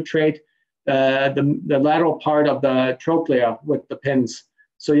to penetrate the lateral part of the trochlea with the pins.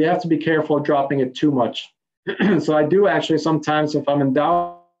 So you have to be careful of dropping it too much. So I do actually sometimes, if I'm in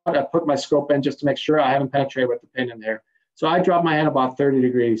doubt, I put my scope in just to make sure I haven't penetrated with the pin in there. So I drop my hand about 30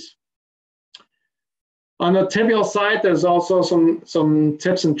 degrees. On the tibial side, there's also some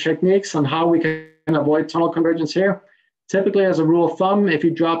tips and techniques on how we can avoid tunnel convergence here. Typically, as a rule of thumb, if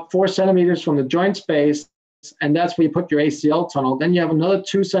you drop 4 centimeters from the joint space, and that's where you put your ACL tunnel, then you have another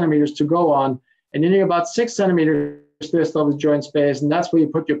 2 centimeters to go on, and then you're about 6 centimeters distal of the joint space, and that's where you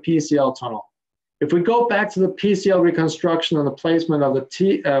put your PCL tunnel. If we go back to the PCL reconstruction and the placement of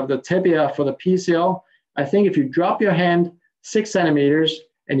the tibia for the PCL, I think if you drop your hand 6 centimeters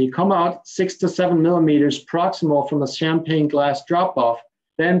and you come out 6 to 7 millimeters proximal from the champagne glass drop-off,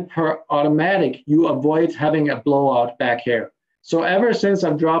 then per automatic, you avoid having a blowout back here. So ever since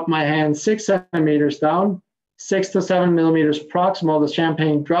I've dropped my hand 6 centimeters down, 6 to 7 millimeters proximal of the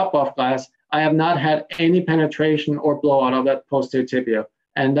champagne drop-off glass, I have not had any penetration or blowout of that posterior tibia.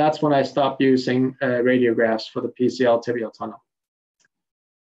 And that's when I stopped using radiographs for the PCL tibial tunnel.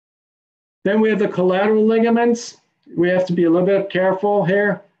 Then we have the collateral ligaments. We have to be a little bit careful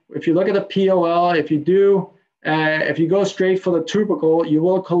here. If you look at the POL, if you go straight for the tubercle, you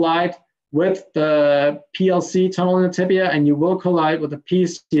will collide with the PLC tunnel in the tibia, and you will collide with the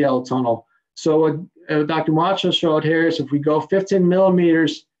PCL tunnel. So what Dr. Macho showed here is if we go 15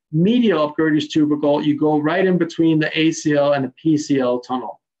 millimeters medial of Gertie's tubercle, you go right in between the ACL and the PCL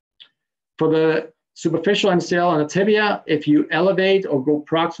tunnel. For the superficial MCL and the tibia, if you elevate or go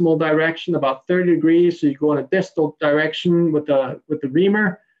proximal direction about 30 degrees, so you go in a distal direction with the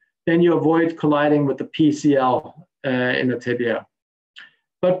reamer, then you avoid colliding with the PCL in the tibia.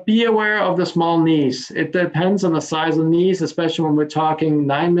 But be aware of the small knees. It depends on the size of the knees, especially when we're talking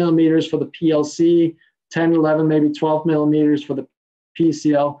 9 millimeters for the PLC, 10, 11, maybe 12 millimeters for the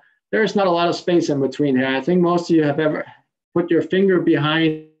PCL. there's not a lot of space in between here. I think most of you have ever put your finger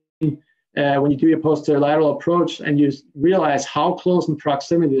behind when you do your posterolateral approach, and you realize how close in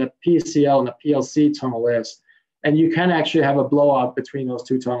proximity the PCL and the PLC tunnel is. And you can actually have a blowout between those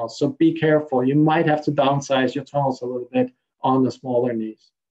two tunnels. So be careful. You might have to downsize your tunnels a little bit on the smaller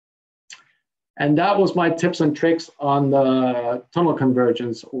knees. And that was my tips and tricks on the tunnel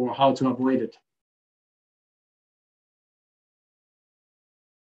convergence, or how to avoid it.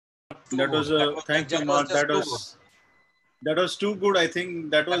 That was thank you, Mark. That was too good. I think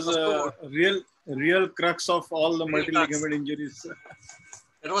that was a real crux of all the multi-ligament injuries.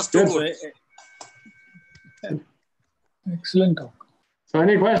 It was too good. Excellent talk. So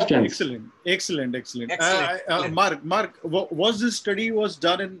any questions? Excellent. Mark, was this study was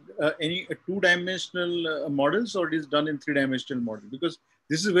done in any two-dimensional models, or it is done in three-dimensional model? Because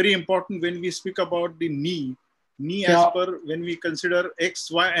this is very important when we speak about the knee as per when we consider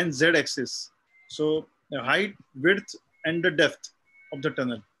X, Y, and Z axis. So the height, width, and the depth of the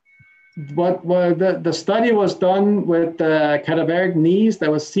tunnel. But the study was done with cadaveric knees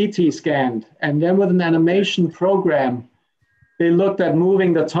that was CT scanned, and then with an animation program, they looked at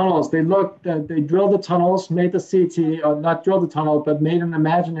moving the tunnels. They drilled the tunnels, made the CT, or not drilled the tunnel, but made an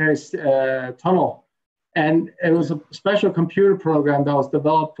imaginary tunnel. And it was a special computer program that was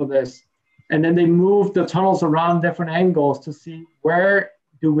developed for this. And then they moved the tunnels around different angles to see where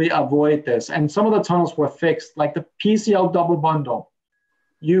do we avoid this. And some of the tunnels were fixed, like the PCL double bundle.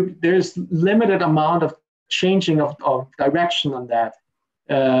 There's limited amount of changing of direction on that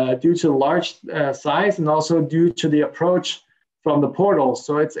due to large size, and also due to the approach from the portals.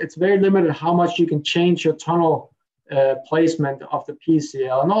 So it's very limited how much you can change your tunnel placement of the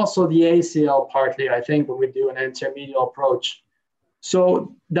PCL, and also the ACL partly, I think, when we do an intermedial approach.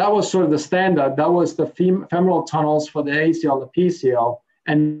 So that was sort of the standard. That was the femoral tunnels for the ACL and the PCL.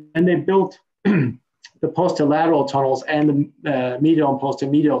 And they built the posterolateral tunnels and the medial and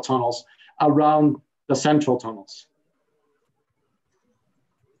posteromedial tunnels around the central tunnels.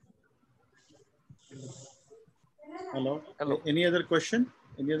 Hello. Any other question?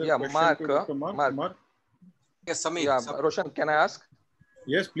 Any other question? Mark. Yes, Samir. Yeah, Roshan, can I ask?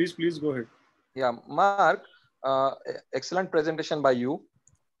 Yes, please go ahead. Yeah, Mark, excellent presentation by you.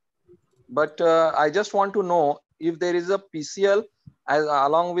 But I just want to know if there is a PCL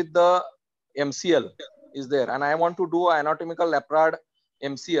along with the MCL is there, and I want to do anatomical laprad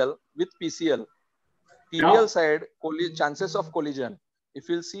MCL with PCL. Tibial side, chances of collision, if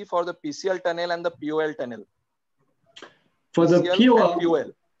you'll see for the PCL tunnel and the POL tunnel. For the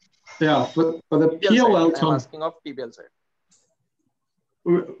POL, yeah, for the POL tunnel. I'm asking of tibial side.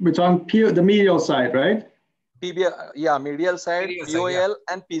 We're talking the medial side, right? Tibia, yeah, medial side, POL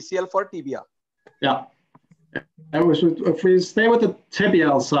and PCL for tibia. Yeah. If we stay with the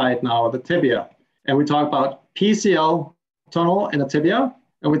tibial side now, the tibia, and we talk about PCL tunnel in the tibia,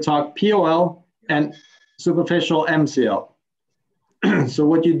 and we talk POL and superficial MCL. So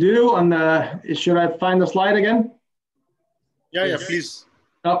what you do on should I find the slide again? Yeah, please.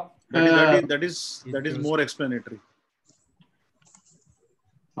 Oh, that is more explanatory.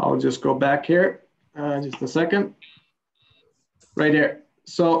 I'll just go back here, just a second. Right here.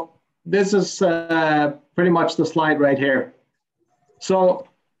 So this is pretty much the slide right here. So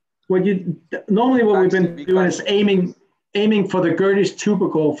normally what we've been doing is aiming for the Gerdy's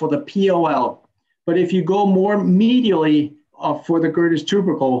tubercle for the POL. But if you go more medially for the Gerdy's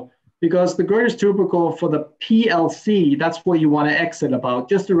tubercle, because the Gerdy's tubercle for the PLC, that's where you want to exit about,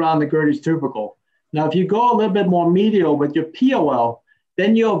 just around the Gerdy's tubercle. Now, if you go a little bit more medial with your POL,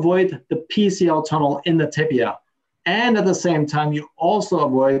 then you avoid the PCL tunnel in the tibia. And at the same time, you also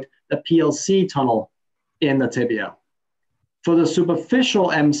avoid the PLC tunnel in the tibia. For the superficial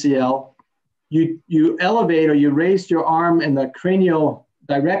MCL, you elevate or you raise your arm in the cranial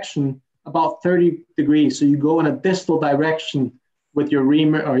direction about 30 degrees. So you go in a distal direction with your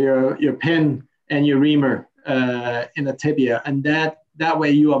reamer or your pin and your reamer in the tibia. And that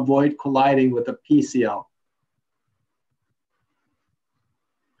way you avoid colliding with the PCL.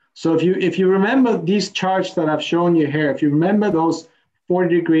 So if you remember these charts that I've shown you here, if you remember those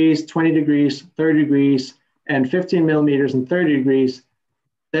 40 degrees, 20 degrees, 30 degrees, and 15 millimeters and 30 degrees,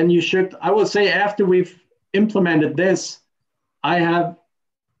 then you should, I would say after we've implemented this, I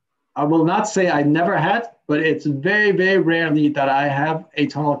will not say I never had, but it's very, very rarely that I have a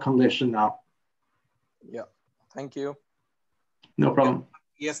tunnel condition now. Yeah, thank you. No problem.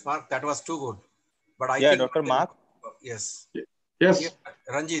 Yes, Mark, that was too good. But I think Dr. Mark. Yes. Yes.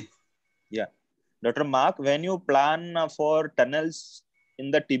 Ranjit. Yeah. Dr. Mark, when you plan for tunnels in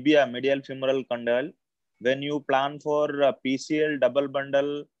the tibia, medial femoral condyle, when you plan for PCL double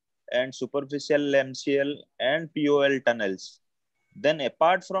bundle and superficial MCL and POL tunnels. Then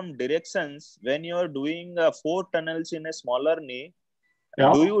apart from directions, when you're doing 4 tunnels in a smaller knee,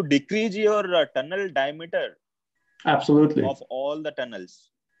 Yeah. do you decrease your tunnel diameter Absolutely. of all the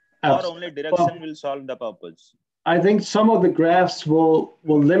tunnels? Abs- Or only direction well, will solve the purpose? I think some of the graphs will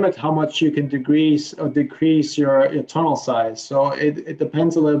limit how much you can decrease your tunnel size. So it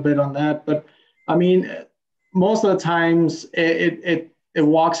depends a little bit on that. But I mean, most of the times it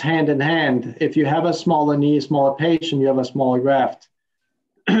walks hand in hand. If you have a smaller knee, smaller patient, you have a smaller graft.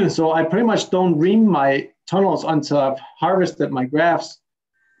 So I pretty much don't ream my tunnels until I've harvested my grafts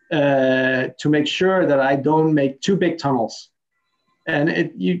to make sure that I don't make too big tunnels.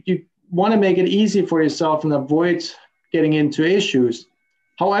 And you want to make it easy for yourself and avoid getting into issues.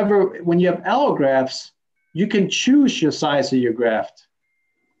 However, when you have allografts, you can choose your size of your graft.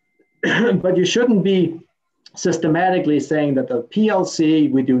 But you shouldn't be systematically saying that the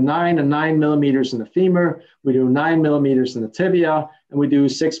PLC, we do 9 and 9 millimeters in the femur, we do 9 millimeters in the tibia, and we do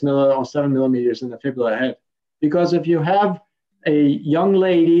 6 or 7 millimeters in the fibula head. Because if you have a young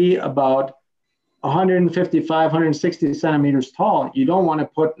lady about 155, 160 centimeters tall, you don't want to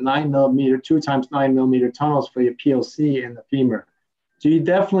put 9 millimeter, 2 times 9 millimeter tunnels for your PLC in the femur. So you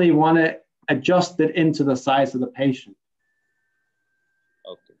definitely want to adjust it into the size of the patient.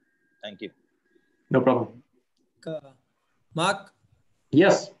 Okay, thank you. No problem. Mark?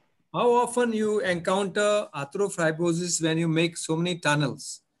 Yes. How often you encounter arthrofibrosis when you make so many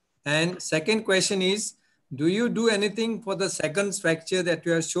tunnels? And second question is, do you do anything for the second fracture that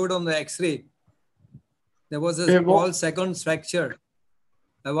you have showed on the X-ray? There was a small second fracture,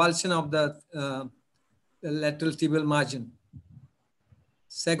 avulsion of the lateral tibial margin.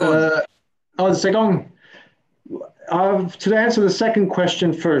 Second. The second. To answer the second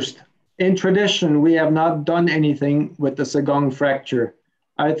question first, in tradition, we have not done anything with the Sagong fracture.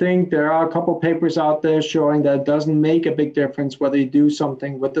 I think there are a couple papers out there showing that it doesn't make a big difference whether you do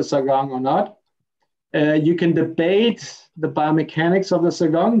something with the Sagong or not. You can debate the biomechanics of the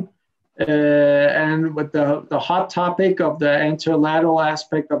Sagong, and with the hot topic of the anterolateral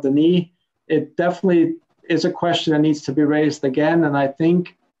aspect of the knee, it definitely is a question that needs to be raised again. And I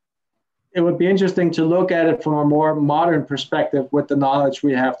think it would be interesting to look at it from a more modern perspective with the knowledge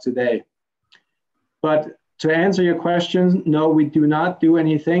we have today. But to answer your question, no, we do not do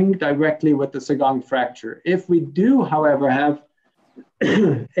anything directly with the Sagong fracture. If we do, however, have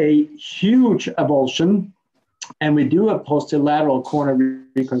a huge avulsion and we do a posterolateral corner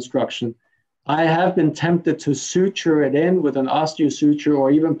reconstruction, I have been tempted to suture it in with an osteosuture or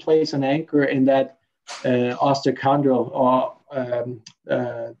even place an anchor in that osteochondral or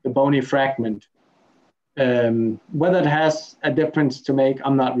the bony fragment. Whether it has a difference to make,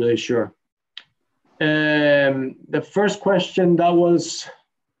 I'm not really sure. The first question, that was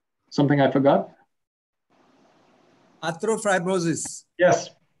something I forgot. Arthrofibrosis. Yes.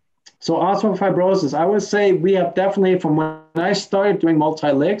 So arthrofibrosis, I would say we have definitely, from when I started doing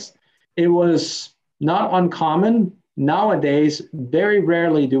multi-legs, it was not uncommon. Nowadays, very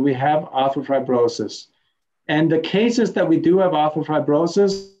rarely do we have arthrofibrosis. And the cases that we do have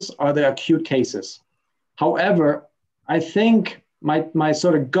arthrofibrosis are the acute cases. However, I think my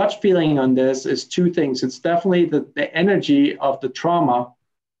sort of gut feeling on this is two things. It's definitely the energy of the trauma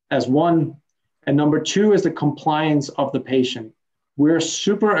as one, and number two is the compliance of the patient. We're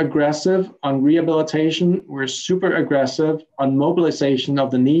super aggressive on rehabilitation. We're super aggressive on mobilization of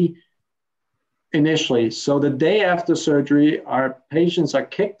the knee initially. So the day after surgery, our patients are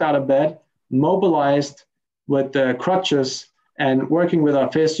kicked out of bed, mobilized with the crutches, and working with our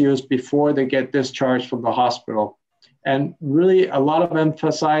physios before they get discharged from the hospital. And really a lot of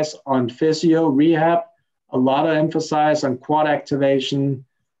emphasis on physio rehab, a lot of emphasis on quad activation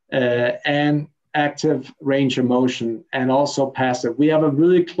and active range of motion, and also passive. We have a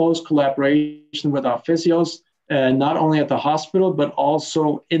really close collaboration with our physios, not only at the hospital, but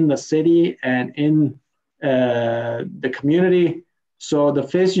also in the city and in the community. So the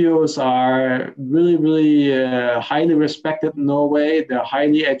physios are really, really highly respected in Norway. They're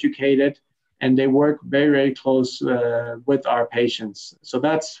highly educated, and they work very, very close with our patients. So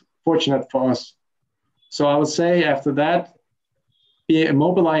that's fortunate for us. So I would say after that,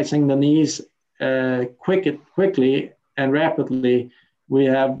 immobilizing the knees quickly and rapidly, we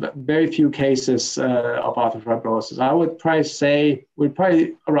have very few cases of arthrofibrosis. I would probably say we're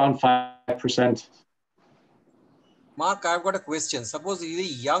probably around 5%. Mark, I've got a question. Suppose he's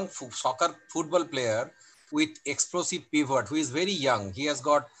a young soccer football player with explosive pivot who is very young. He has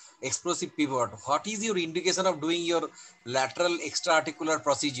got explosive pivot. What is your indication of doing your lateral extra-articular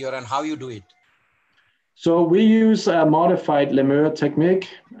procedure and how you do it? So we use a modified Lemur technique.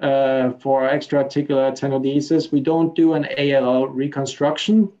 for extra-articular tenodesis. We don't do an ALL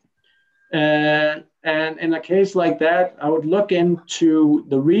reconstruction. And in a case like that, I would look into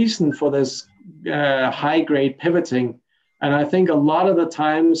the reason for this high-grade pivoting. And I think a lot of the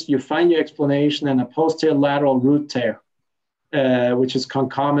times you find your explanation in a posterior lateral root tear, which is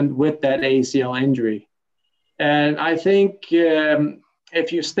concomitant with that ACL injury. And I think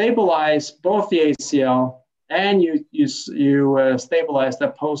if you stabilize both the ACL and you stabilize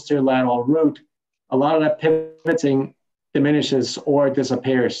that posterior lateral root, a lot of that pivoting diminishes or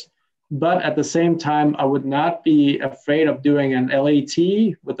disappears. But at the same time, I would not be afraid of doing an LAT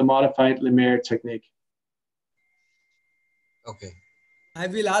with the modified Lemire technique. Okay. I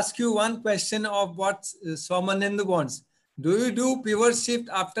will ask you one question of what Swamanendu wants. Do you do pivot shift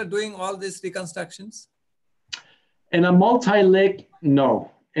after doing all these reconstructions? In a multi-lig,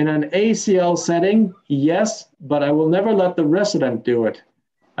 no. In an ACL setting, yes, but I will never let the resident do it.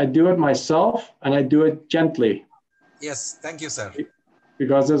 I do it myself, and I do it gently. Yes, thank you, sir.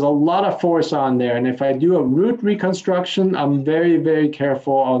 Because there's a lot of force on there. And if I do a root reconstruction, I'm very, very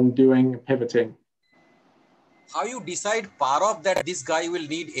careful on doing pivoting. How you decide par-off that this guy will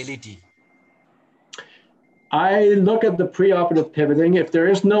need LAT? I look at the preoperative pivoting. If there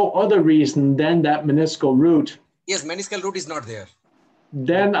is no other reason than that meniscal root. Yes, meniscal root is not there.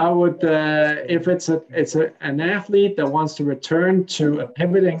 Then I would, if it's an athlete that wants to return to a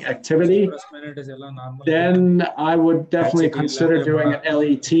pivoting activity, then I would definitely consider doing an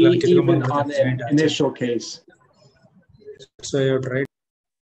LAT even on an initial case. So you're right.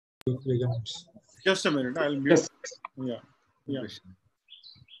 Just a minute, I'll mute. Yes. Yeah.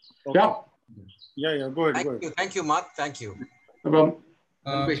 Okay. Yeah. Go ahead. Thank you, Mark. Thank you. No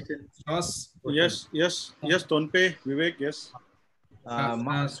Ross. Yes, Tonpe, Vivek, yes.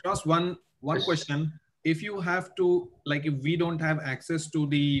 Ross, one question. If you have to, like, if we don't have access to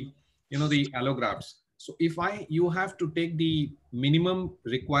the, the allografts, so if you have to take the minimum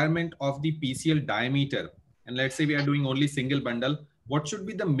requirement of the PCL diameter, and let's say we are doing only single bundle, what should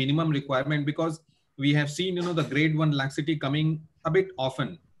be the minimum requirement? Because we have seen, the grade 1 laxity coming a bit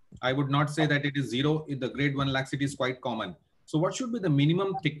often. I would not say that it is 0. The grade 1 laxity is quite common. So what should be the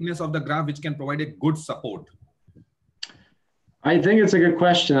minimum thickness of the graft which can provide a good support? I think it's a good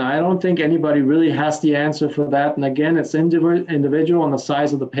question. I don't think anybody really has the answer for that. And again, it's individual on the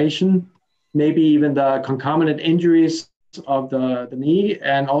size of the patient, maybe even the concomitant injuries of the knee,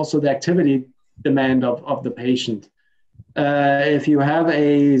 and also the activity demand of the patient. If you have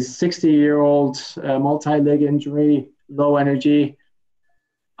a 60-year-old multi-leg injury, low energy,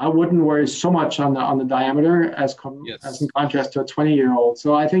 I wouldn't worry so much on the diameter as in contrast to a 20-year-old.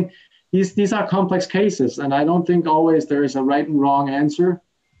 So I think these are complex cases, and I don't think always there is a right and wrong answer.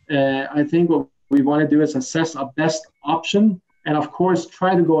 I think what we want to do is assess a best option, and of course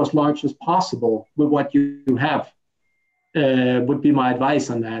try to go as large as possible with what you have. Would be my advice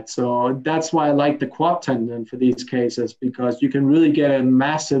on that. So that's why I like the quad tendon for these cases, because you can really get a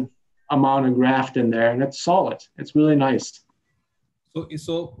massive amount of graft in there, and it's solid. It's really nice.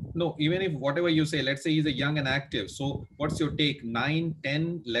 So no, even if whatever you say, let's say he's a young and active. So what's your take? 9,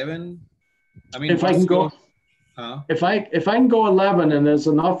 10, 11? I mean, if I can go, if I can go 11 and there's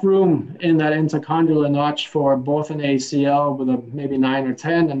enough room in that intercondylar notch for both an ACL with a maybe 9 or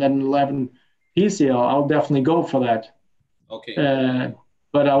 10 and then 11 PCL, I'll definitely go for that. Okay.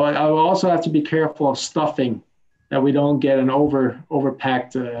 But I will also have to be careful of stuffing, that we don't get an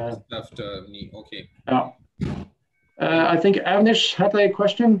overpacked. Stuffed knee. Okay. I think Avnish had a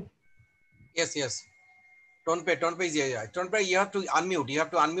question. Yes. Tonpe is here. Tonpe, you have to unmute. You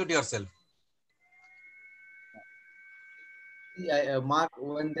have to unmute yourself. Yeah, Mark,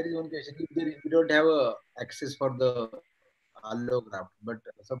 there is one question. If we don't have access for the allograft, but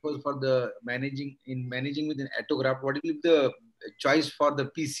suppose for the managing with an autograft, what will be the choice for the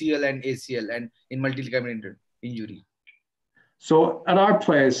PCL and ACL and in multi-ligament injury? So at our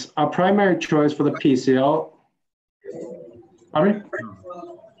place, our primary choice for the PCL. Are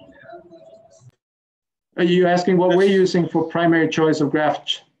you asking what we're using for primary choice of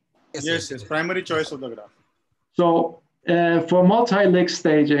graft? Yes, primary choice of the graft. So for multi-lig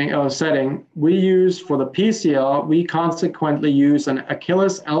staging or setting, we use for the PCL, we consequently use an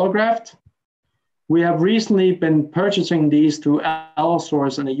Achilles allograft. We have recently been purchasing these through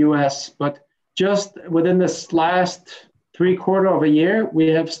Allosource in the US, but just within this last 3/4 of a year, we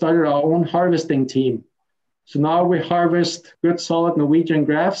have started our own harvesting team. So now we harvest good solid Norwegian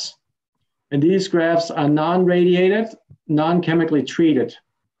grafts, and these grafts are non-radiated, non-chemically treated.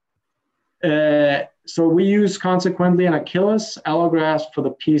 So we use consequently an Achilles allograft for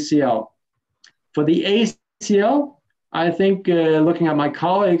the PCL. For the ACL, I think looking at my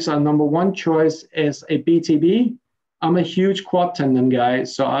colleagues, our number one choice is a BTB. I'm a huge quad tendon guy,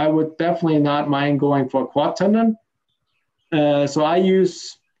 so I would definitely not mind going for a quad tendon. So I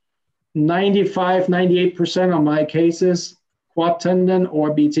use 95, 98% of my cases, quad tendon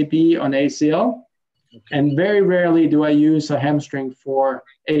or BTB on ACL. Okay. And very rarely do I use a hamstring for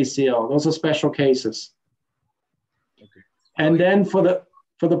ACL. Those are special cases. Okay. And then for the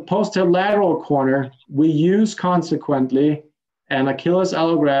posterolateral corner, we use consequently an Achilles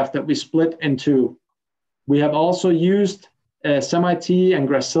allograft that we split in two. We have also used semi-T and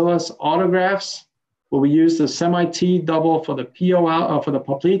gracilis autografts, where we use the semi-T double for the POL for the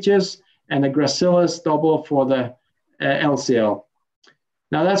popliteus and the gracilis double for the LCL.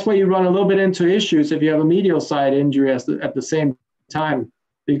 Now that's where you run a little bit into issues if you have a medial side injury at the same time,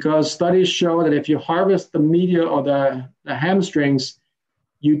 because studies show that if you harvest the medial or the hamstrings,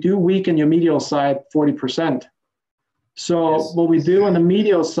 you do weaken your medial side 40%. So yes. What we do on the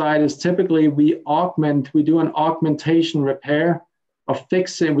medial side is typically we do an augmentation repair of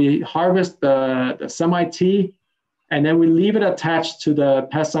fixing. We harvest the semi-T, and then we leave it attached to the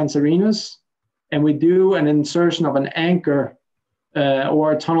pes anserinus, and we do an insertion of an anchor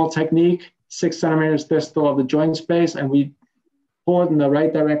or a tunnel technique, 6 centimeters distal of the joint space, and we pull it in the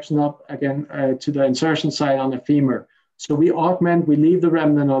right direction up again to the insertion site on the femur. So we augment, we leave the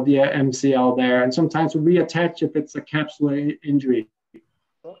remnant of the MCL there, and sometimes we reattach if it's a capsular injury.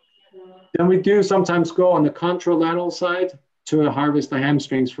 Then we do sometimes go on the contralateral side to harvest the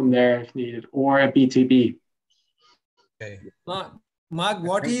hamstrings from there if needed, or a BTB. Okay. Mark,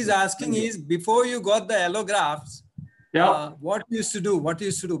 what he's asking is, before you got the allografts, what you used to do? What you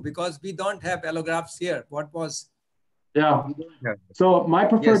used to do? Because we don't have allografts here. What was? Yeah. So my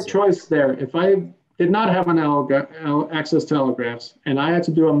preferred choice there, if I did not have an access to allografts and I had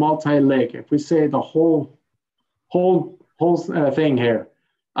to do a multi-leg, if we say the whole thing here,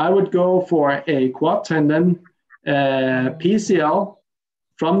 I would go for a quad tendon PCL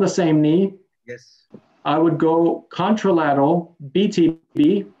from the same knee. Yes. I would go contralateral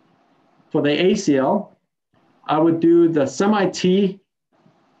BTB for the ACL. I would do the semi-T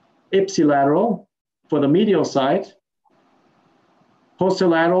ipsilateral for the medial side,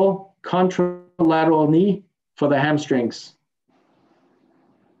 posterolateral contralateral knee for the hamstrings.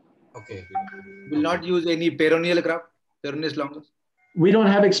 Okay. Will not use any peroneal graft, peroneus longus? We don't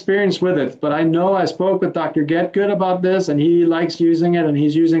have experience with it, but I know I spoke with Dr. Getgood about this, and he likes using it, and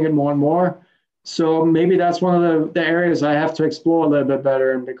he's using it more and more. So maybe that's one of the areas I have to explore a little bit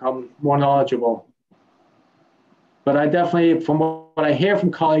better and become more knowledgeable. But I definitely, from what I hear from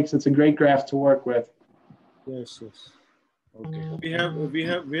colleagues, it's a great graft to work with. Yes, yes. Okay. We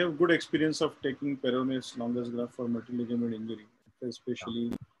have good experience of taking peroneus longus graft for multi-ligament injury,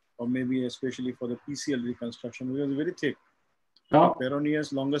 especially, or maybe especially for the PCL reconstruction, because it's very thick.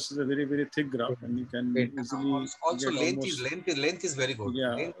 Peroneus longus is a very, very thick graft, and you can easily also length is very good.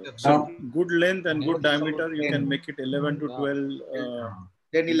 Yeah. So good length and good diameter, you can make it 11 to 12.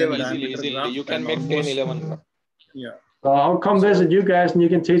 10, 11. Easily. You can make 10, 11. Yeah. I'll come visit you guys, and you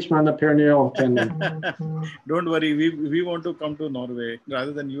can teach me on the peroneal tendon. Don't worry, we want to come to Norway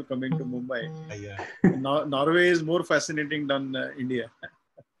rather than you coming to Mumbai. Norway is more fascinating than India.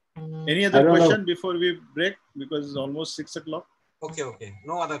 Any other question before we break? Because it's almost 6 o'clock. Okay.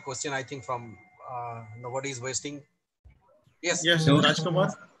 No other question, I think, from nobody is wasting. Yes. Yes,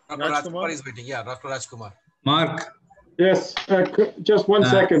 Rajkumar. Rajkumar is waiting. Yeah, Dr. Rajkumar. Mark. Yes, just one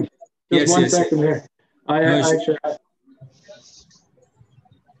second. Just one second here. I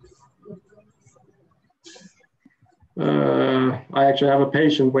actually have a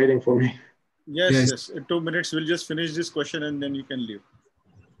patient waiting for me. Yes. 2 minutes. We'll just finish this question and then you can leave.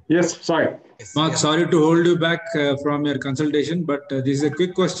 Yes, sorry. Mark, sorry to hold you back from your consultation, but this is a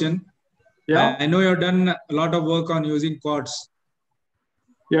quick question. Yeah. I know you've done a lot of work on using quads.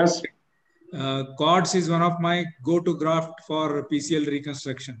 Yes. Quads is one of my go-to graft for PCL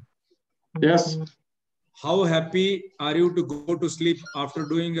reconstruction. Yes. How happy are you to go to sleep after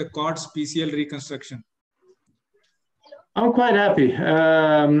doing a quads PCL reconstruction? I'm quite happy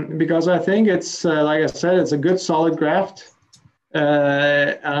because I think it's, like I said, it's a good solid graft.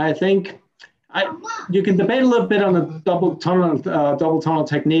 And I think you can debate a little bit on the double tunnel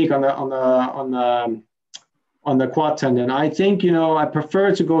technique on the quad tendon. I think, I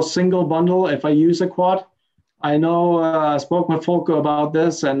prefer to go single bundle if I use a quad. I know I spoke with Folko about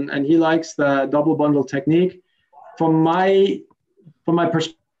this, and he likes the double bundle technique. From my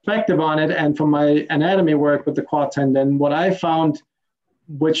perspective on it, and from my anatomy work with the quad tendon, what I found,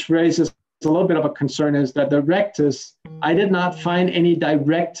 which raises a little bit of a concern, is that the rectus, I did not find any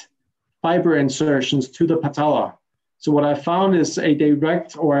direct fiber insertions to the patella. So what I found is a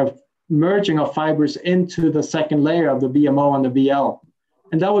direct or a merging of fibers into the second layer of the VMO and the VL.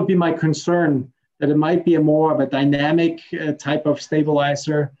 And that would be my concern, that it might be a more of a dynamic type of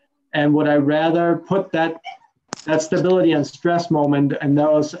stabilizer. And would I rather put that stability and stress moment and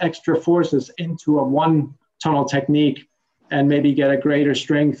those extra forces into a one tunnel technique and maybe get a greater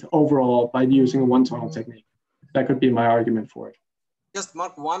strength overall by using a one tunnel technique? That could be my argument for it. Just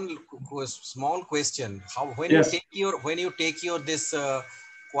Mark, one small question. When you take your this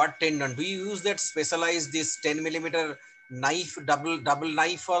quad tendon, do you use that specialized this 10 millimeter knife, double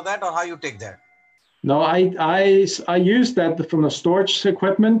knife for that, or how you take that? No, I used that from the storage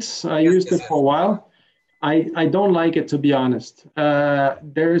equipment. I used it for a while. I don't like it, to be honest.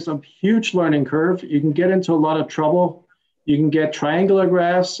 There's a huge learning curve. You can get into a lot of trouble. You can get triangular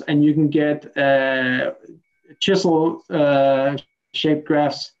grafts, and you can get chisel shaped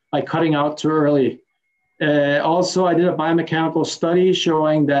grafts by cutting out too early. Also, I did a biomechanical study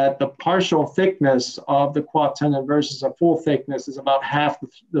showing that the partial thickness of the quad tendon versus a full thickness is about half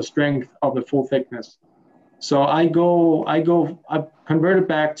the strength of the full thickness. So I've converted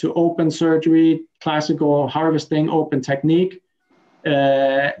back to open surgery, classical harvesting, open technique,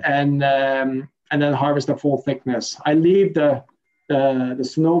 and then harvest the full thickness. I leave the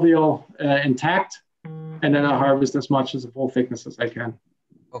synovial intact, and then I harvest as much as the full thickness as I can.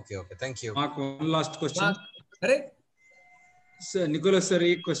 Okay, thank you. Mark, one last question. Mark, correct? Sir, Nicholas, sir,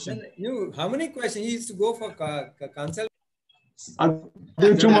 a question. How many questions? He used to go for consult. I'll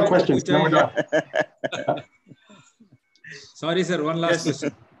do two more questions. No, we're done. Sorry, sir, one last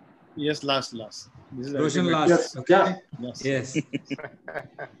question. Yes, last. This is Roshan last. Yes. Okay. Yes.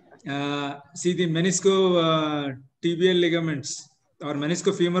 See the menisco tibial ligaments or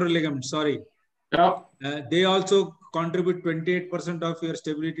meniscofemoral ligaments, sorry. Yeah. They also contribute 28% of your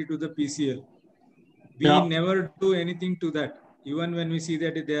stability to the PCL. We never do anything to that, even when we see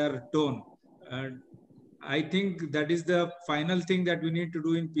that they are torn. I think that is the final thing that we need to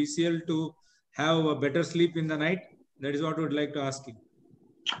do in PCL to have a better sleep in the night. That is what I would like to ask you.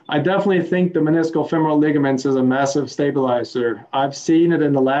 I definitely think the meniscofemoral ligaments is a massive stabilizer. I've seen it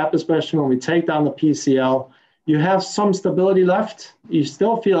in the lab, especially when we take down the PCL. You have some stability left. You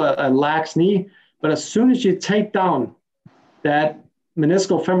still feel a lax knee, but as soon as you take down that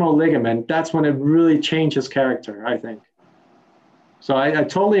meniscofemoral ligament, that's when it really changes character, I think. So I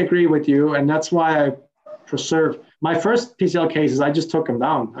totally agree with you, and that's why I preserve. My first PCL cases, I just took them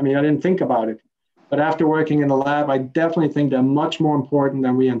down. I mean, I didn't think about it. But after working in the lab, I definitely think they're much more important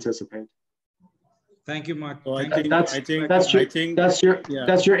than we anticipate. Thank you, Mark. So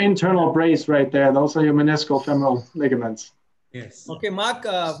that's your internal brace right there. Those are your meniscofemoral ligaments. Yes. Okay, Mark,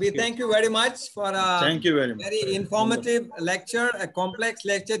 we thank you very much for a very informative lecture, a complex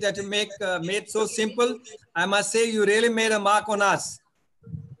lecture that you made so simple. I must say you really made a mark on us.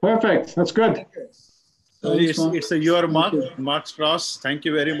 Perfect. That's good. So it's your mark, Mark Strauss. Thank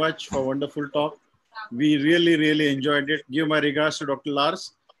you very much for wonderful talk. We really enjoyed it. Give my regards to Dr.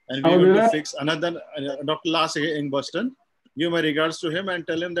 Lars, and we will fix another Dr. Lars in Boston. Give my regards to him and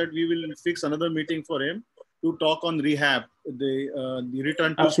tell him that we will fix another meeting for him to talk on rehab, the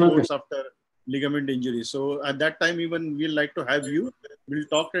return to sports after ligament injury. So at that time, even we'll like to have you. We'll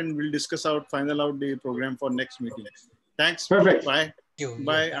talk and we'll discuss final out the program for next meeting. Thanks. Perfect. Bye.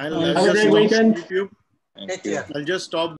 Bye. Have a great weekend. Take care. I'll just stop.